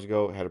few hours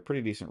ago. Had a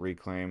pretty decent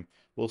reclaim.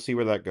 We'll see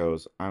where that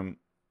goes. I'm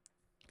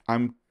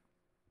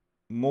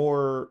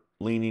more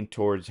leaning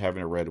towards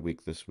having a red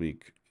week this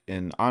week.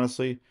 And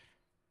honestly,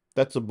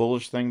 that's a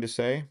bullish thing to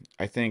say.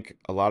 I think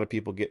a lot of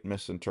people get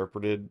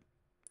misinterpreted,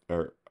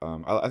 or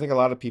I think a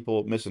lot of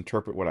people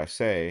misinterpret what I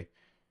say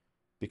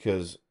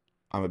because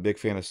I'm a big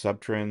fan of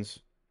subtrends.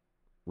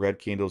 Red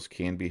candles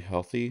can be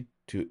healthy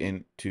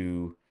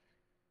to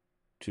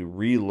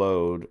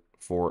reload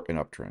for an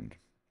uptrend.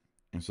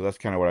 And so that's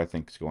kind of what I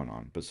think is going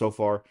on. But so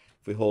far,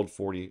 if we hold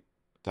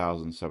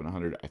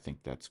 40,700, I think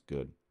that's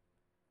good.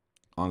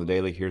 On the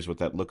daily, here's what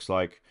that looks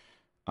like.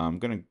 I'm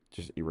going to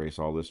just erase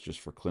all this just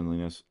for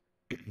cleanliness.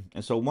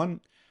 And so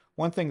one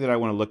thing that I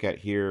want to look at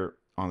here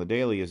on the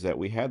daily is that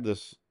we had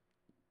this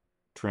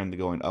trend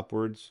going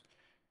upwards.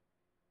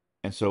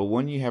 And so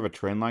when you have a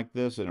trend like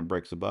this and it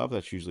breaks above,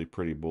 that's usually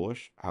pretty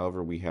bullish.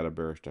 However, we had a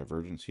bearish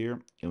divergence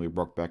here and we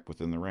broke back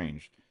within the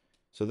range.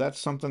 So that's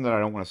something that I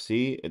don't want to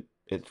see.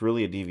 It's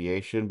really a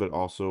deviation, but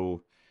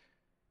also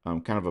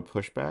kind of a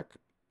pushback,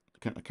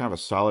 kind of a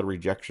solid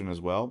rejection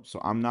as well. So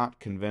I'm not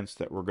convinced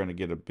that we're going to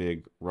get a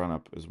big run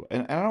up as well.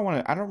 And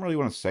I don't really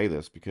want to say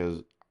this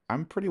because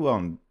I'm pretty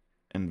well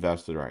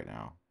invested right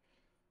now.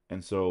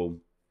 And so,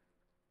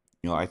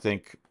 I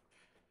think,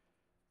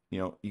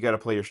 you got to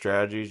play your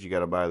strategies, you got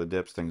to buy the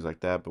dips, things like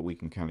that, but we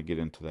can kind of get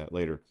into that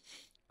later.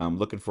 I'm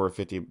looking for a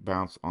 50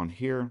 bounce on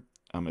here.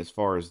 As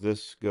far as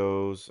this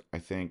goes, I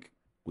think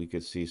we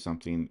could see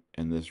something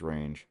in this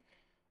range.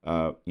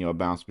 A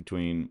bounce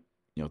between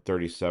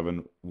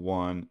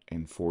 37.1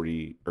 and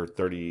 40 or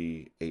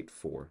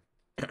 38.4.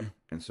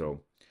 And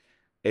so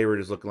Arid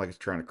is looking like it's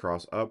trying to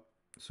cross up,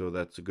 so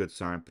that's a good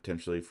sign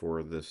potentially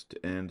for this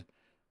to end.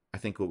 I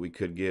think what we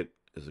could get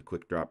is a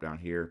quick drop down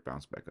here,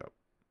 bounce back up.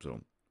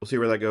 So we'll see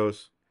where that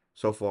goes.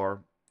 So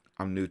far,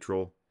 I'm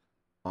neutral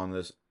on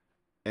this.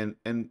 And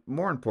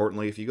more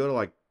importantly, if you go to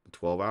like the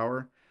 12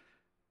 hour,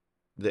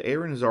 the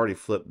Aron has already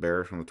flipped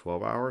bearish from the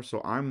 12 hour,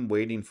 so I'm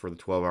waiting for the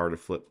 12 hour to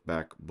flip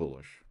back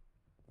bullish.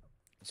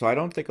 So I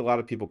don't think a lot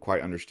of people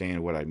quite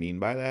understand what I mean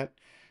by that.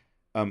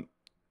 Um,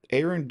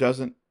 Aron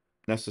doesn't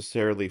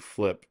necessarily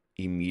flip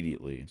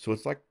immediately, so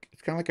it's kind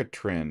of like a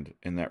trend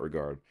in that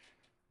regard.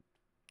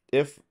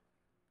 If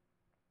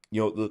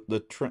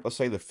the trend, let's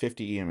say the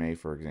 50 EMA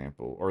for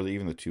example, or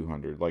even the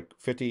 200, like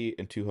 50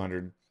 and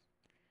 200,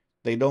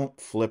 they don't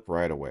flip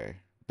right away.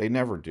 They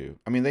never do.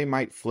 I mean, they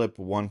might flip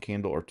one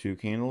candle or two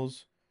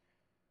candles,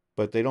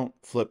 but they don't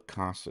flip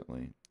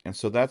constantly. And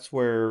so that's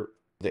where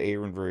the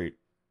Aron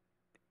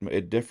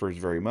it differs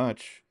very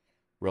much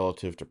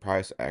relative to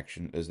price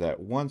action, is that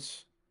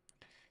once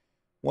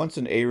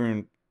an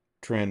Aron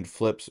trend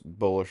flips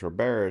bullish or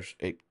bearish,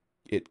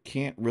 it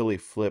can't really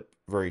flip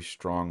very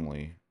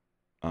strongly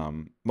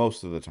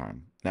most of the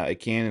time. Now it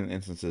can in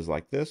instances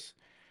like this,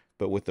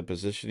 but with the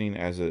positioning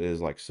as it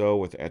is like so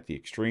with at the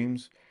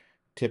extremes,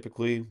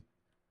 typically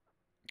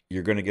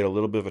you're going to get a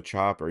little bit of a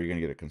chop, or you're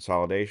going to get a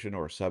consolidation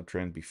or a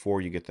subtrend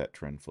before you get that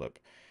trend flip.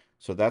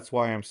 So that's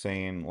why I'm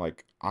saying,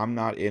 like, I'm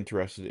not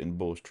interested in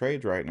bullish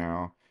trades right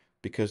now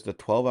because the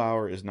 12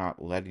 hour is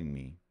not letting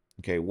me.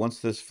 Okay, once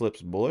this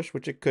flips bullish,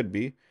 which it could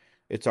be,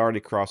 it's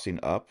already crossing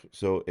up,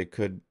 so it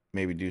could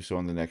maybe do so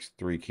in the next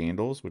three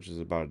candles, which is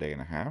about a day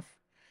and a half.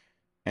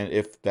 And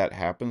if that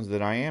happens,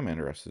 then I am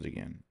interested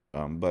again.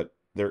 But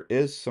there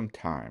is some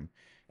time.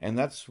 And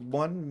that's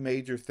one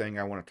major thing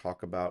I want to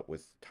talk about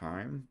with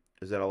time,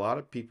 is that a lot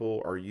of people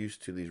are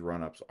used to these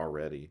run ups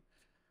already.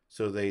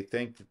 So they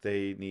think that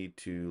they need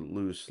to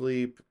lose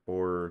sleep,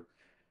 or,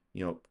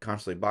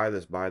 constantly buy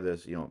this, buy the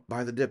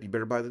dip. You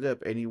better buy the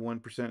dip. Any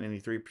 1%,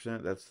 any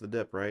 3%, that's the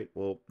dip, right?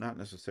 Well, not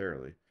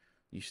necessarily.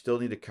 You still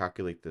need to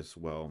calculate this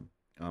well.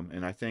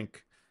 And I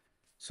think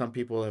some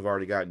people have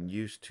already gotten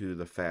used to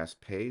the fast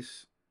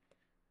pace,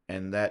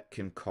 and that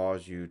can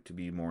cause you to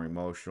be more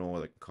emotional.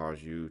 That can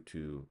cause you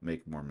to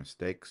make more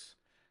mistakes.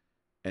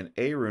 And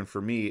Aroon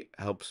for me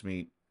helps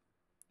me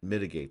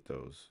mitigate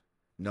those,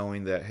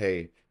 knowing that,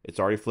 hey, it's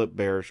already flipped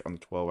bearish on the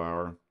 12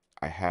 hour.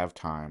 I have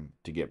time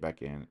to get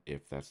back in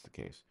if that's the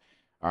case.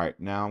 All right,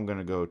 now I'm going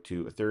to go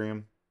to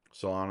Ethereum,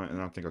 Solana,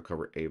 and I think I'll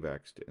cover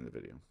AVAX to end the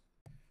video.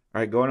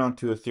 All right, going on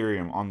to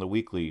Ethereum on the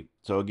weekly.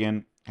 So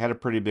again, had a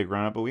pretty big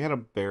run up, but we had a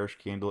bearish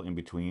candle in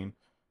between.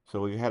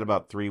 So we had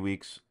about 3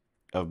 weeks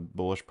of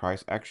bullish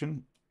price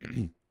action.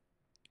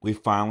 We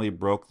finally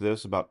broke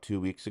this about 2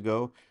 weeks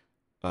ago,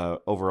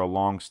 over a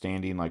long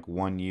standing, like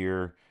 1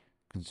 year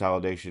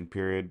consolidation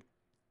period.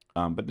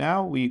 But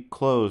now we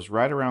closed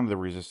right around the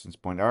resistance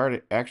point. I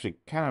already actually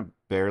kind of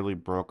barely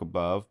broke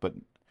above, but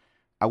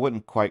I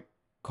wouldn't quite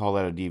call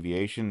that a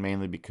deviation,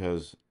 mainly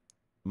because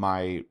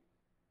my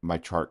my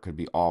chart could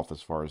be off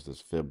as far as this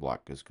fib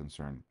block is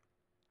concerned.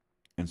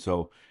 And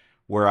so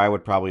where I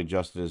would probably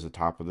adjust it is the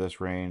top of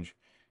this range,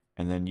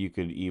 and then you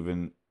could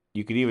even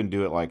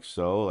do it like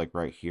so, like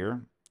right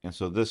here. And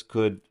so this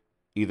could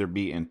either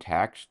be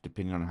intact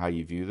depending on how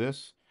you view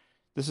this.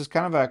 This is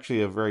kind of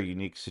actually a very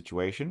unique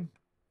situation,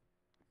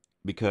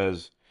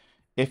 because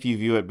if you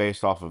view it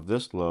based off of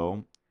this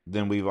low,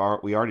 then we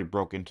already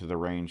broke into the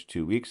range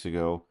 2 weeks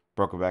ago,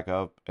 broke it back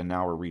up, and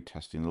now we're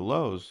retesting the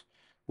lows,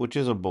 which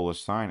is a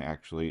bullish sign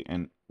actually.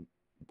 And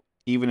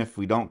even if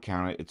we don't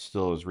count it, it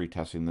still is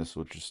retesting this,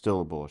 which is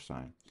still a bullish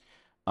sign.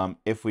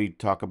 If we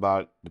talk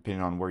about,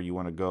 depending on where you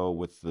want to go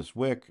with this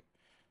wick,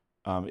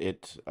 um,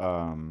 it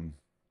um,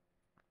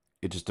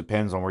 it just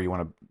depends on where you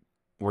want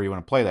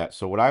to play that.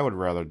 So what I would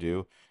rather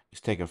do is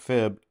take a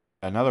fib,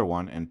 another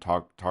one, and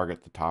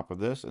target the top of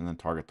this, and then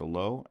target the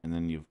low, and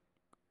then you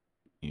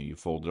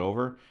fold it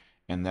over,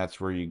 and that's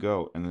where you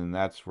go, and then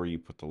that's where you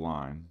put the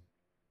line.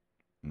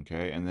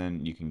 Okay, and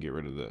then you can get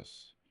rid of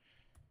this.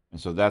 And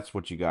so that's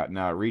what you got.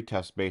 Now it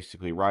retests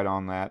basically right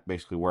on that,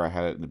 basically where I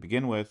had it in the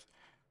begin with,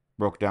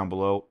 broke down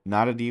below,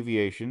 not a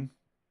deviation,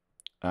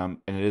 and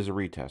it is a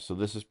retest. So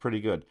this is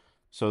pretty good.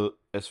 So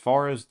as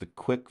far as the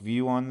quick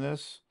view on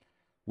this,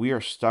 we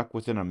are stuck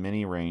within a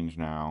mini range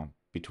now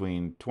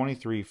between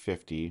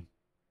 2350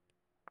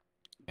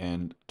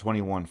 and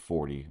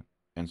 2140.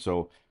 And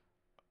so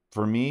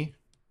for me,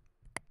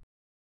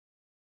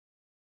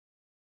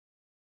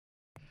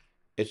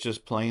 It's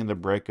just playing the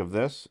break of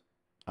this.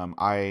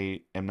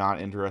 I am not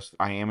interested.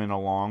 I am in a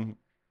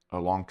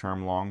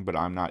long-term long, but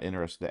I'm not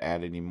interested to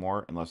add any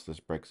more unless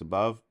this breaks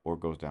above or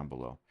goes down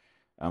below.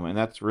 And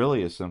that's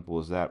really as simple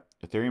as that.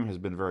 Ethereum has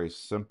been very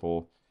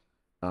simple,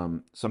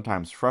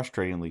 sometimes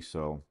frustratingly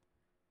so,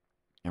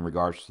 in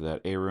regards to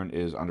that. Aroon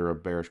is under a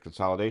bearish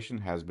consolidation,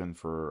 has been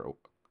for,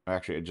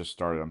 actually, it just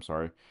started, I'm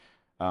sorry.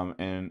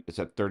 And it's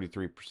at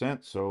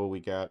 33%, so we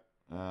got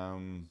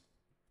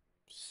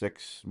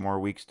 6 more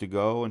weeks to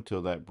go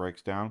until that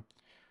breaks down.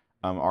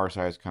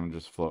 RSI is kind of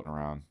just floating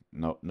around.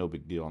 No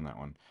big deal on that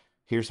one.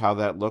 Here's how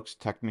that looks.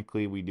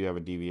 Technically, we do have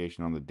a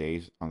deviation on the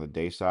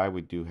day side.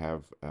 We do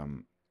have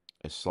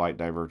a slight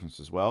divergence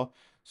as well.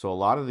 So a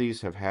lot of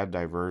these have had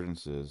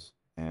divergences,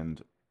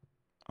 and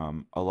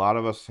a lot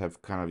of us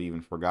have kind of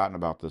even forgotten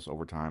about this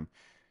over time.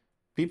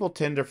 People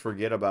tend to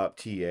forget about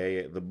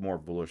TA the more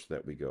bullish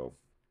that we go.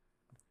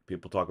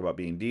 People talk about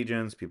being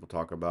degens. People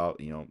talk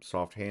about,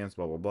 soft hands,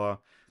 blah, blah, blah.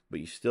 But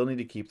you still need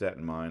to keep that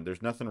in mind.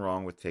 There's nothing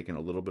wrong with taking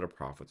a little bit of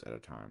profits at a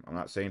time. I'm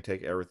not saying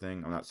take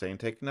everything. I'm not saying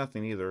take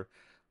nothing either.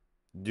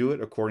 Do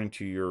it according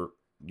to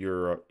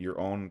your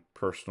own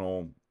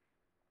personal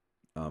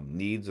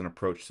needs and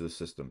approach to the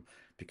system.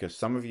 Because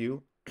some of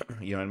you,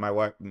 and me and my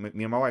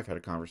wife had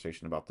a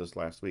conversation about this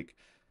last week.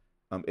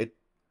 It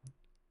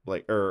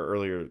like or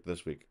earlier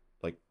this week.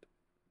 Like,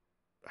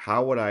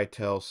 how would I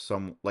tell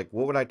what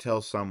would I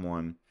tell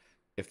someone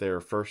if they were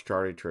first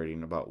started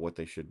trading about what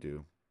they should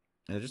do?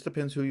 And it just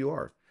depends who you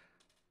are.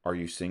 Are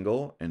you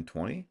single and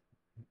 20?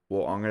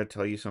 Well, I'm going to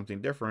tell you something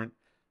different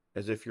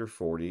as if you're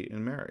 40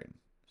 and married.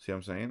 See what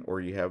I'm saying? Or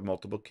you have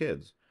multiple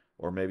kids.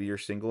 Or maybe you're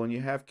single and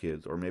you have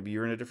kids. Or maybe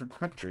you're in a different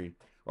country.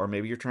 Or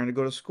maybe you're trying to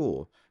go to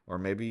school. Or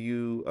maybe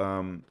you,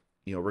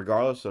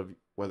 regardless of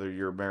whether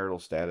your marital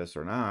status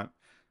or not,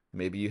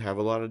 maybe you have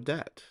a lot of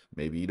debt.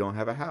 Maybe you don't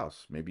have a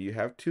house. Maybe you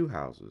have 2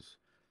 houses.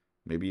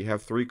 Maybe you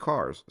have 3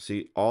 cars.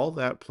 See, all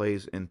that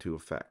plays into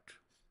effect.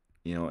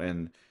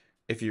 And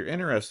if you're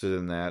interested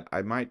in that,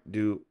 I might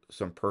do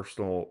some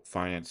personal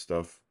finance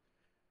stuff,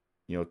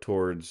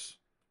 towards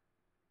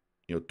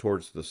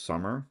the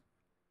summer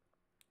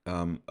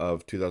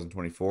of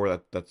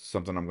 2024. That's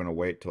something I'm going to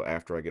wait till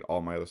after I get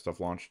all my other stuff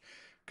launched,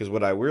 because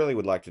what I really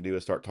would like to do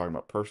is start talking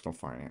about personal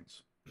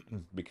finance,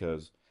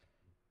 because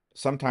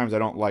sometimes I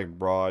don't like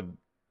broad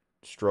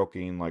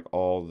stroking like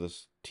all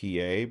this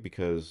TA,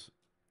 because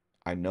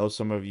I know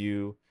some of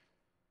you,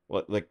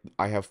 like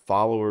I have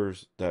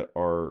followers that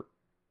are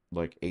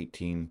like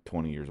 18,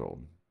 20 years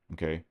old.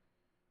 Okay.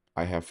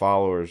 I have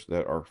followers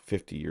that are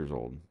 50 years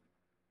old.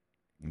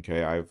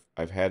 Okay.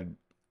 I've had,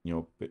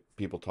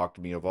 people talk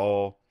to me of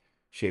all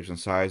shapes and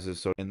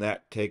sizes. So, and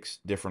that takes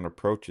different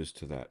approaches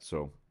to that.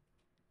 So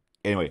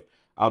anyway,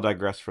 I'll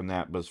digress from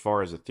that. But as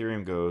far as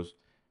Ethereum goes,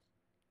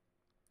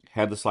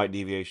 had the slight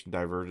deviation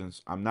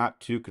divergence. I'm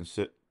not too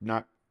concerned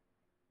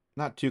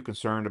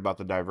about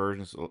the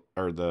divergence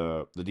or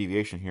the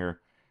deviation here.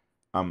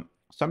 Some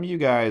of you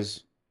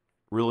guys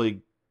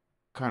really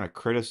kind of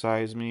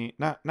criticize me,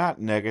 not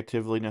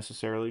negatively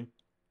necessarily,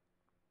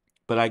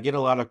 but I get a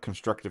lot of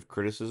constructive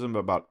criticism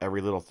about every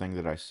little thing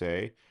that I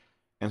say.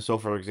 And so,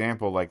 for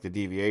example, like the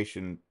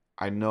deviation,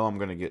 I know I'm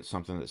going to get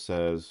something that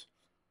says,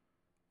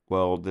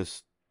 well,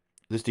 this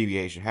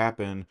deviation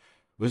happened.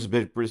 This is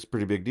a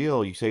pretty big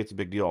deal. You say it's a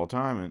big deal all the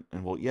time,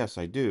 and well, yes,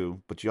 I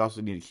do. But you also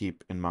need to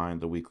keep in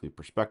mind the weekly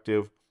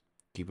perspective.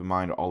 Keep in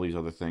mind all these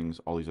other things,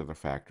 all these other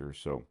factors.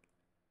 So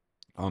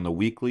on the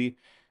weekly,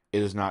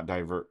 it is not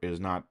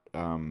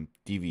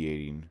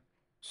deviating.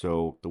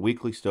 So the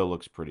weekly still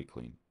looks pretty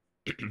clean.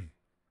 And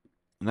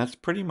that's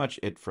pretty much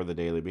it for the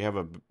daily. We have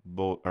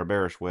our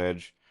bearish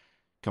wedge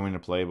coming to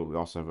play, but we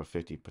also have a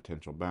 50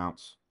 potential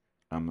bounce.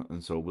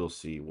 And so we'll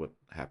see what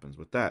happens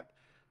with that.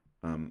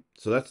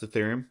 So that's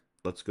Ethereum.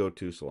 Let's go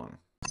to Solana.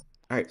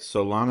 All right,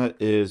 Solana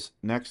is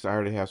next. I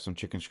already have some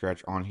chicken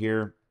scratch on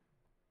here.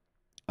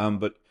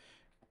 But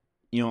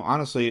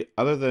honestly,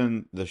 other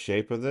than the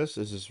shape of this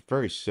is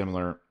very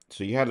similar.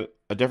 So you had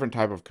a different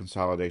type of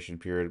consolidation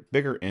period,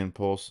 bigger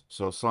impulse.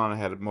 So Solana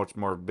had a much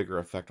more bigger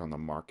effect on the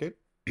market.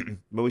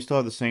 But we still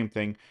have the same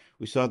thing.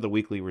 We still have the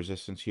weekly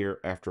resistance here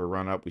after a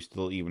run up. We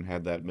still even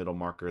had that middle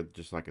marker,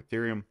 just like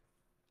Ethereum.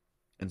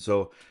 And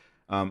so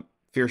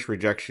fierce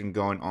rejection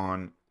going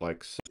on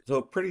like so.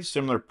 So pretty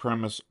similar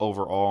premise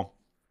overall.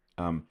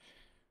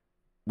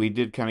 We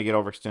did kind of get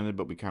overextended,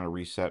 but we kind of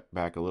reset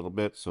back a little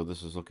bit. So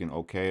this is looking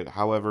okay.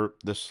 However,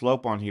 the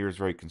slope on here is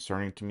very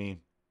concerning to me.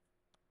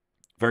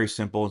 Very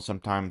simple, and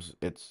sometimes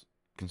it's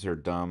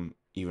considered dumb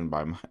even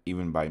by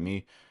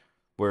me.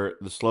 Where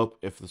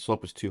if the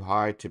slope is too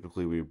high,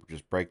 typically we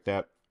just break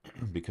that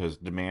because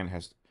demand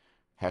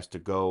has to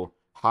go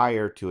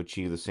higher to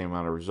achieve the same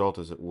amount of result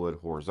as it would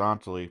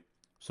horizontally.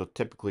 So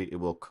typically it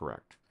will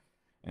correct.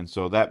 And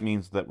so that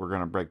means that we're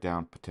going to break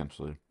down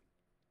potentially.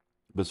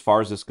 But as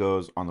far as this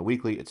goes on the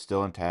weekly, it's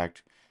still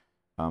intact.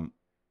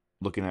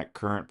 Looking at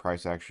current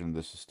price action,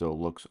 this still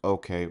looks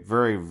okay.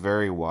 Very,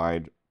 very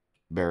wide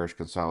bearish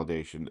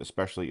consolidation,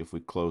 especially if we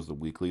close the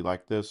weekly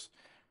like this.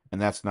 And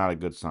that's not a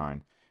good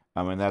sign.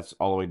 And that's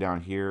all the way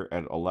down here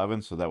at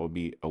 11. So that would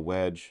be a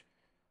wedge,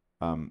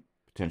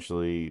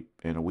 potentially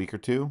in a week or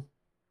two,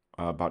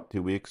 about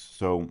 2 weeks.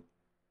 So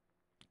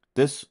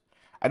this,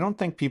 I don't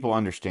think people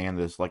understand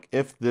this. Like,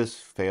 if this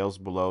fails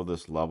below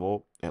this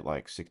level at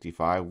like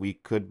 65, we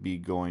could be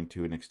going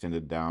to an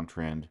extended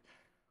downtrend.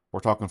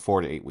 We're talking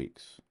 4 to 8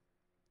 weeks.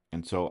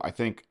 And so I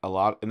think a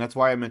lot, and that's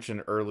why I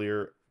mentioned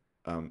earlier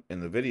in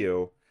the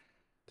video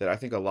that I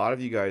think a lot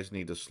of you guys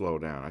need to slow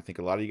down. I think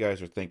a lot of you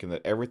guys are thinking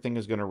that everything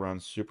is going to run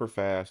super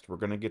fast. We're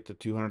going to get to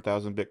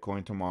 200,000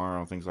 Bitcoin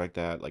tomorrow, things like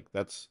that. Like,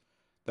 that's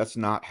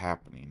not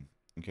happening.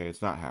 Okay,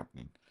 it's not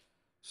happening.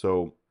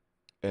 So,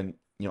 and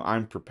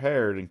I'm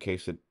prepared in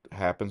case it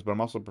happens, but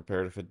I'm also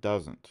prepared if it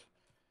doesn't,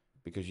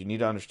 because you need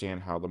to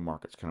understand how the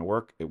market's going to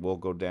work. It will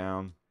go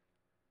down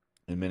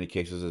in many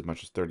cases as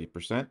much as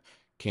 30%.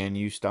 Can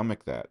you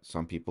stomach that?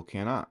 Some people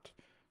cannot.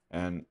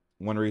 And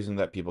one reason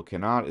that people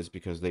cannot is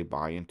because they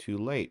buy in too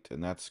late.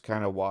 And that's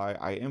kind of why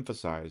I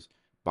emphasize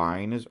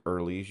buying as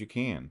early as you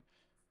can,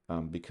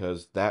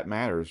 because that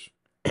matters.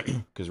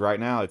 Because right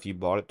now, if you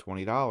bought at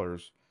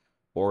 $20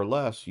 or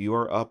less, you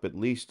are up at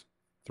least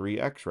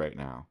 3x right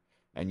now.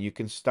 And you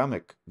can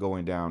stomach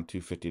going down to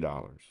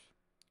 $50.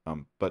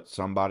 But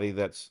somebody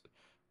that's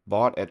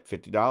bought at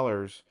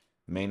 $50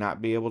 may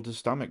not be able to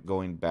stomach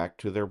going back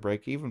to their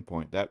break even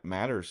point. That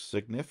matters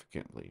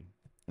significantly.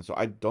 And so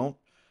I don't,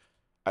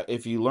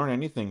 if you learn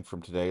anything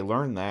from today,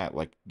 learn that.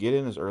 Like, get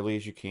in as early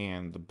as you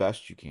can, the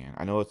best you can.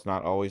 I know it's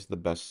not always the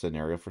best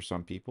scenario for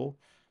some people.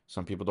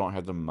 Some people don't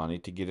have the money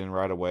to get in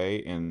right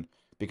away. And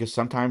because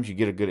sometimes you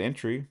get a good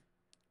entry,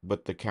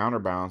 but the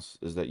counterbalance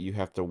is that you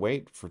have to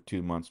wait for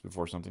 2 months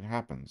before something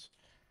happens.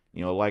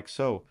 Like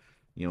so,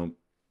 you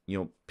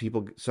know,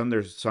 people,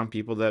 there's some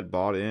people that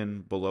bought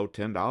in below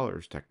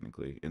 $10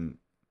 technically. And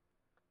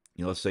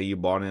let's say you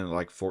bought in at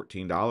like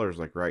 $14,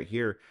 like right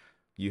here,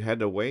 you had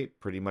to wait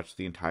pretty much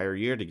the entire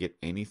year to get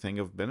anything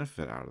of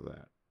benefit out of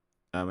that.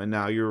 And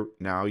now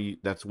you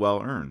that's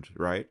well earned,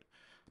 right?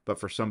 But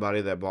for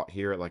somebody that bought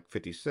here at like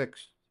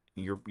 56,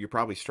 you're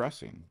probably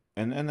stressing.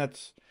 And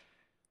that's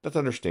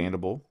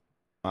understandable.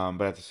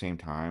 But at the same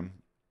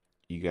time,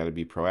 you got to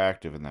be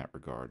proactive in that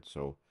regard.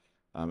 So,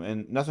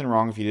 and nothing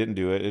wrong if you didn't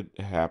do it.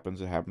 It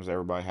happens. It happens to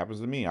everybody. It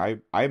happens to me.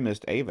 I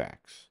missed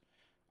AVAX.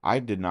 I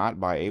did not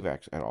buy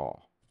AVAX at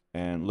all.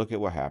 And look at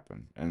what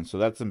happened. And so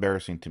that's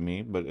embarrassing to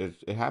me, but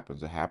it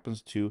happens. It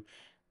happens to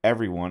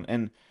everyone.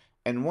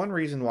 And one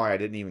reason why I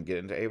didn't even get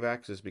into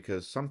AVAX is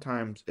because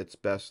sometimes it's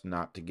best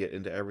not to get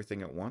into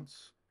everything at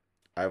once.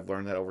 I've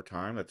learned that over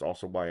time. That's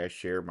also why I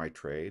share my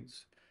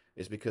trades,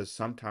 is because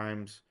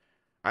sometimes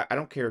I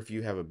don't care if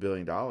you have $1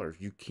 billion,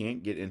 you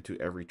can't get into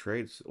every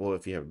trade. Well,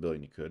 if you have a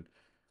billion, you could,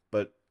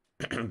 but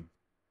you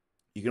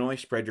can only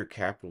spread your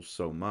capital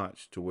so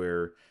much to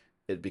where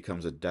it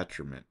becomes a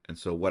detriment. And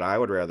so, what I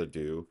would rather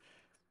do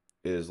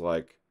is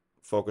like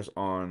focus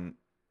on,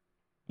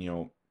 you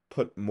know,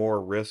 put more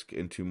risk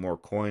into more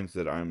coins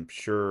that I'm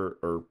sure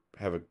or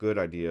have a good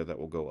idea that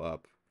will go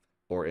up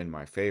or in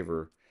my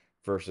favor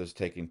versus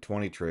taking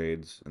 20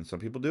 trades. And some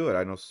people do it.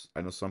 I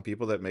know some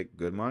people that make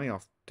good money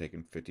off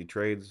taking 50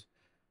 trades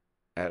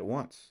at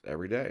once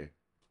every day.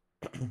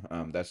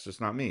 That's just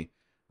not me.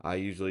 I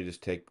usually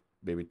just take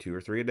maybe two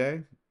or three a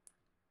day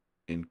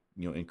and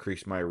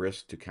increase my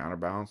risk to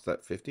counterbalance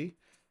that 50,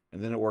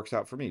 and then it works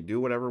out for me. Do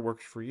whatever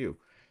works for you.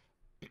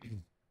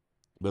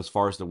 But as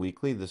far as the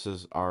weekly, this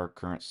is our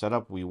current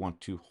setup. We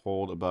want to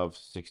hold above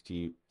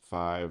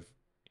 65,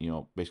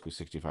 basically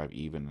 65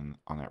 even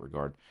on that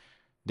regard.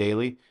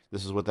 Daily,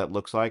 this is what that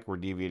looks like. We're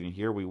deviating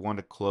here. We want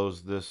to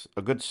close this.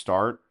 A good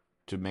start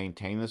to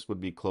maintain this would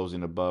be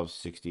closing above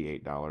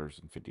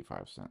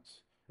 $68.55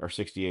 or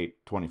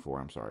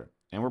 68.24. I'm sorry.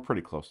 And we're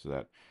pretty close to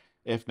that.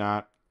 If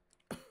not,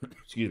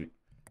 excuse me.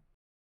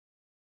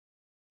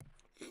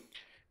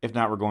 If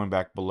not, we're going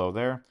back below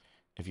there.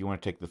 If you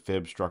want to take the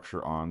fib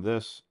structure on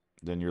this,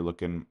 then you're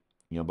looking,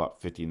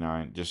 about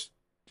 59, just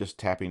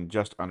tapping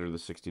just under the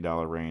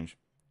 $60 range.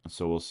 And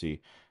so we'll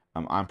see.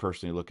 I'm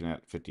personally looking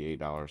at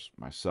 $58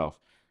 myself.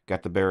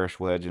 Got the bearish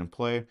wedge in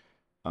play.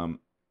 Um,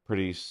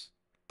 pretty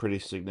pretty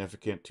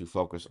significant to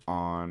focus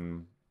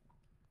on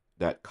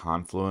that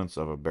confluence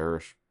of a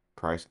bearish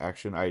price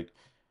action. I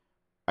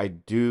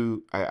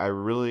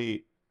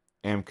really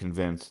am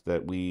convinced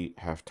that we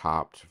have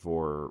topped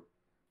for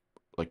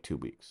like 2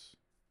 weeks.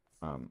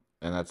 And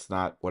that's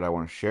not what I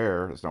want to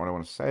share. That's not what I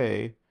want to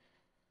say.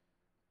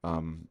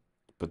 Um,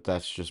 but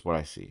that's just what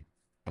I see.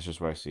 That's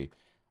just what I see.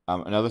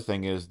 Another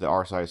thing is the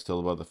RSI is still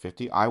above the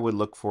 50. I would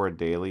look for a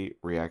daily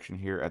reaction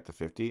here at the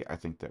 50. I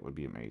think that would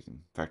be amazing.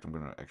 In fact, I'm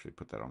going to actually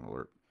put that on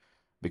alert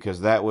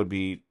because that would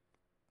be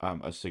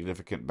a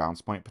significant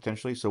bounce point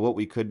potentially. So what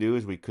we could do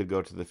is we could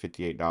go to the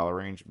 $58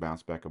 range,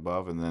 bounce back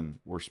above, and then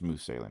we're smooth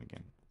sailing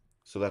again.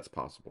 So that's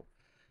possible.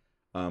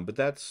 But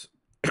that's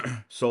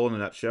Sol in a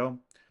nutshell.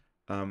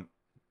 Um,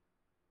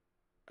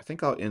 I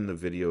think I'll end the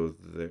video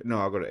there. No,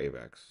 I'll go to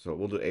AVAX. So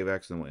we'll do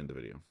AVAX and then we'll end the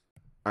video.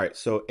 All right,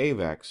 so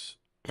AVAX,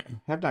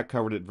 have not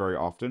covered it very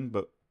often,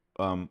 but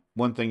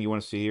one thing you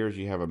want to see here is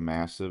you have a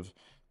massive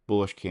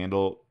bullish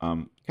candle,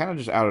 kind of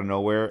just out of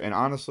nowhere. And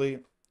honestly,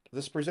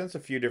 this presents a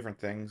few different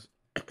things.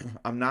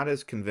 I'm not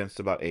as convinced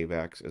about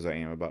AVAX as I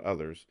am about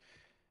others,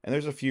 and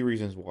there's a few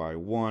reasons why.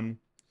 One,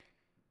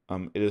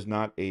 it is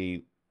not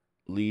a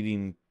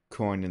leading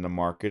coin in the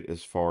market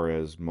as far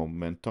as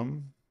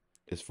momentum,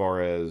 as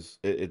far as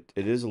it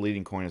is a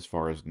leading coin as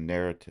far as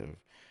narrative,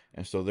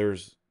 and so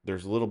there's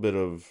a little bit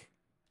of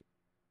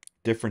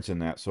difference in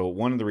that. So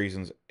one of the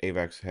reasons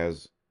AVAX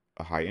has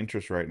a high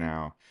interest right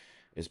now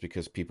is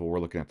because people were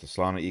looking at the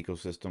Solana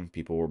ecosystem,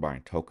 people were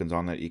buying tokens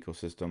on that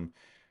ecosystem.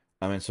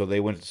 And so they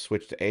went to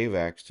switch to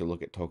AVAX to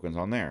look at tokens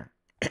on there,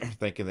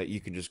 thinking that you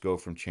could just go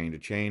from chain to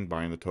chain,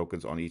 buying the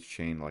tokens on each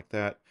chain like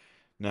that.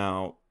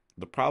 Now,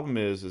 the problem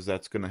is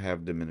that's going to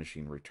have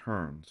diminishing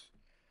returns.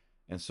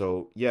 And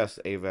so, yes,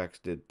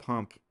 AVAX did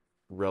pump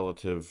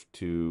relative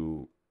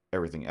to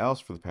everything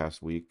else for the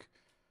past week.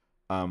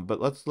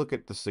 But let's look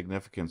at the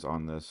significance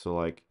on this. So,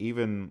 like,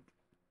 even,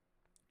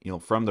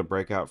 from the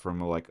breakout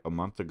from like a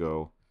month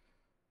ago,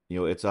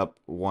 it's up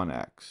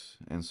 1x.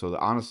 And so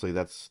honestly,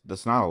 that's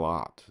not a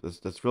lot.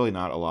 That's really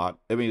not a lot.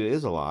 I mean, it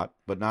is a lot,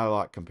 but not a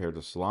lot compared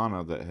to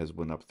Solana that has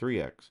went up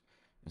 3x.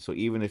 And so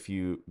even if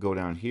you go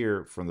down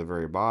here from the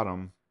very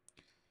bottom,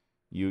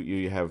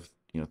 you have,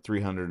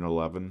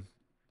 311%.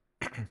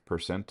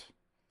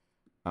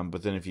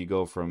 But then if you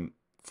go from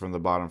the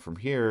bottom from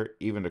here,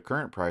 even the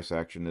current price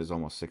action is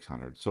almost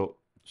 600. So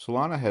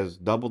Solana has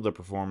doubled the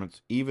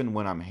performance even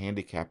when I'm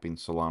handicapping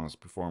Solana's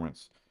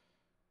performance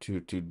to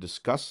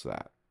discuss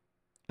that.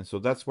 And so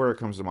that's where it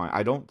comes to mind.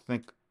 I don't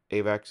think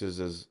AVAX is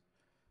as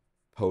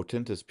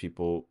potent as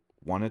people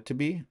want it to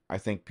be. I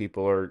think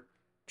people are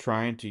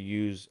trying to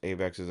use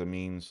AVAX as a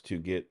means to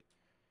get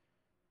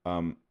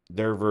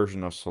their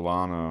version of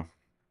Solana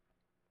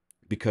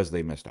because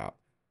they missed out.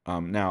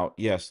 Now,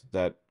 yes,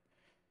 that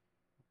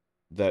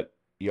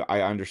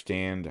I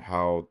understand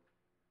how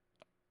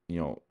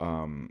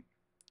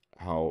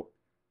how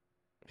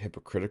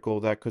hypocritical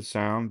that could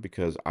sound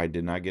because I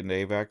did not get into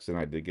AVAX and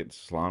I did get into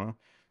Solana.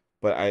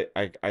 But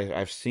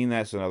I've seen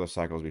that in other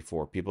cycles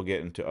before. People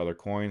get into other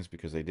coins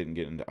because they didn't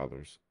get into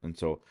others. And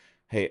so,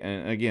 hey,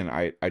 and again,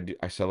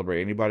 I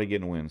celebrate anybody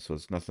getting wins. So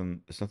it's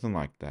nothing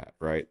like that,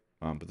 right?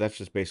 But that's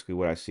just basically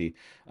what I see.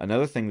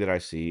 Another thing that I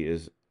see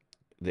is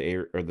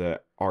the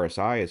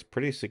RSI is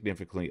pretty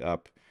significantly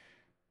up.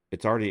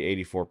 It's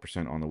already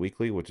 84% on the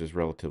weekly, which is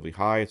relatively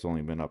high. It's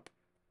only been up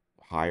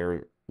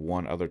higher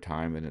one other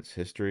time in its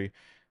history,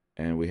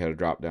 and we had a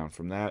drop down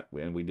from that,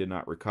 and we did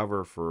not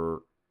recover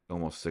for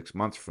almost 6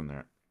 months from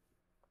there.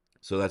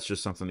 So that's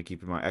just something to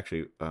keep in mind.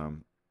 Actually,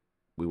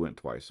 we went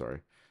twice.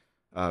 Sorry,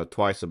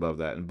 twice above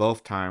that, and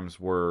both times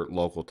were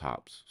local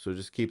tops. So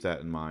just keep that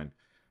in mind.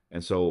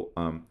 And so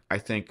I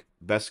think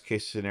best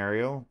case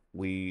scenario,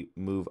 we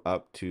move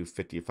up to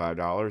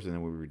 $55 and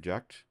then we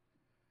reject.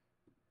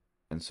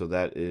 And so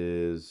that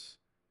is,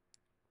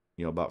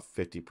 about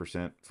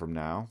 50% from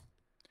now.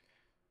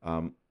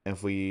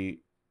 If we,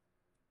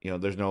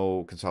 there's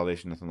no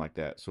consolidation, nothing like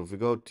that. So if we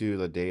go to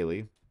the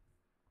daily,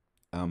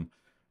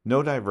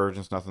 no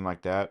divergence, nothing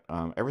like that.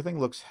 Everything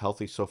looks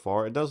healthy so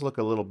far. It does look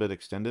a little bit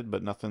extended,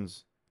 but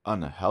nothing's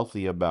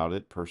unhealthy about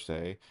it per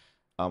se.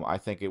 I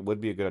think it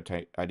would be a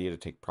good idea to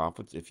take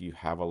profits if you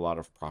have a lot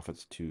of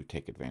profits to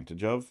take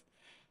advantage of.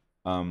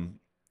 Um,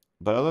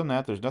 but other than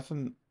that, there's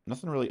nothing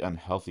really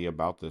unhealthy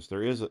about this.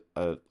 There is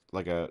a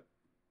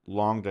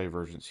long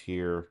divergence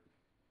here,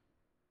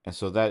 and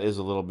so that is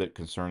a little bit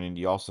concerning.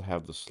 You also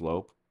have the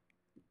slope,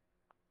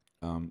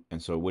 and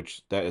so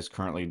which that is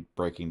currently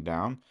breaking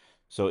down.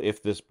 So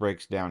if this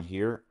breaks down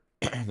here,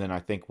 then I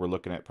think we're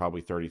looking at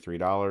probably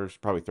 $33,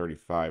 probably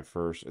 35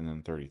 first, and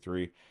then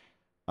 33.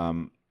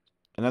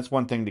 And that's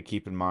one thing to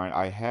keep in mind.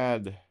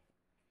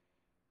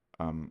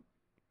 Um,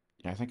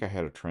 I think I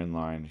had a trend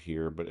line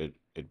here, but it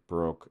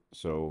broke.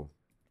 So,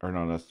 or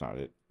no, that's not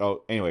it.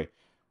 Oh, anyway,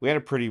 we had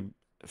a pretty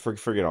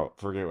forget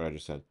what I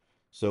just said.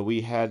 So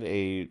we had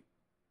a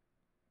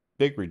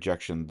big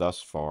rejection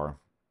thus far,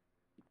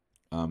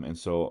 and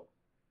so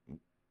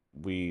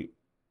we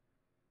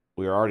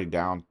we are already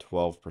down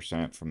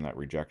 12% from that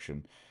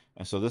rejection.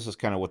 And so this is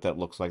kind of what that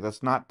looks like.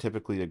 That's not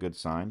typically a good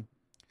sign.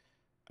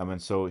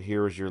 And so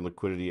here is your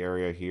liquidity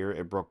area here.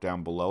 It broke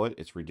down below it.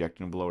 It's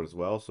rejecting below it as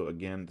well. So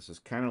again, this is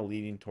kind of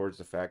leading towards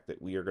the fact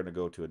that we are going to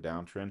go to a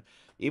downtrend.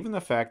 Even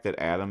the fact that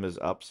Atom is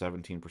up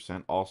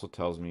 17% also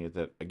tells me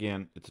that,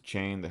 again, it's a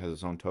chain that has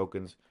its own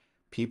tokens.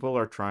 People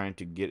are trying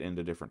to get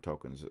into different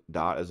tokens.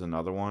 DOT is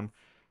another one.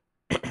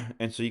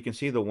 And so you can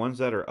see the ones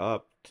that are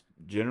up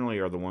generally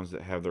are the ones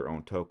that have their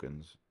own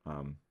tokens.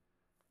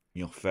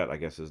 FET, I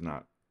guess, is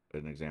not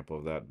an example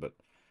of that, but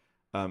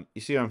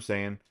you see what I'm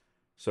saying?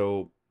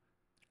 So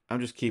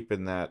I'm just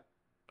keeping that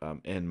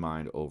in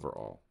mind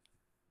overall.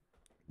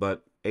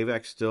 But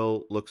AVAX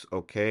still looks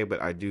okay,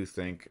 but I do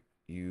think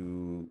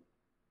you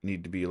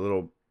need to be a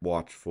little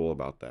watchful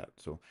about that.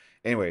 So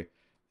anyway,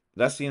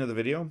 that's the end of the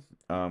video.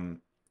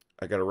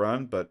 I got to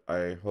run, but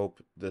I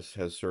hope this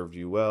has served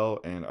you well,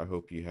 and I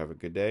hope you have a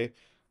good day.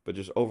 But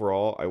just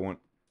overall, I want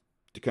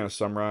to kind of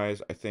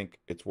summarize. I think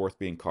it's worth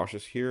being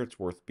cautious here. It's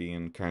worth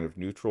being kind of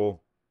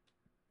neutral.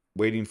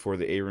 waiting for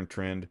the Aroon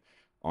trend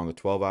on the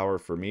 12-hour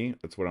for me.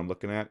 That's what I'm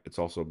looking at. It's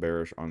also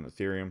bearish on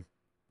Ethereum.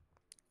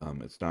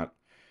 It's not,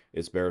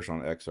 it's bearish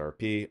on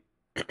XRP.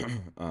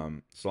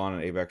 Solana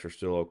and AVAX are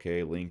still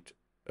okay. Linked,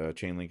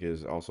 Chainlink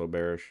is also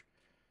bearish.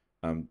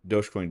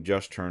 Dogecoin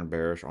just turned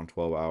bearish on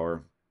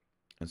 12-hour,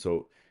 and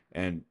so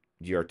and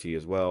GRT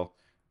as well.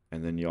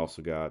 And then you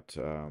also got,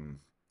 you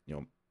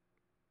know,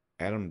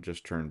 Atom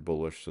just turned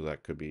bullish, so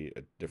that could be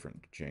a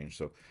different change.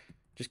 So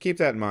just keep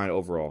that in mind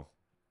overall.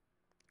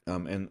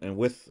 And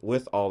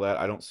with all that,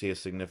 I don't see a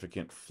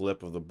significant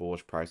flip of the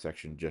bullish price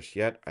action just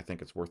yet. I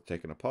think it's worth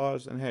taking a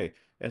pause. And hey,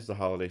 it's the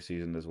holiday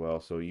season as well,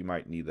 so you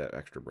might need that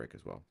extra break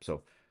as well.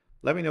 So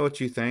let me know what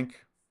you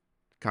think.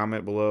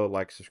 Comment below,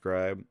 like,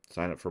 subscribe,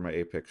 sign up for my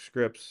Apex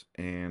scripts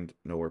and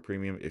Knowhere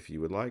Premium if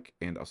you would like,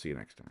 and I'll see you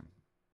next time.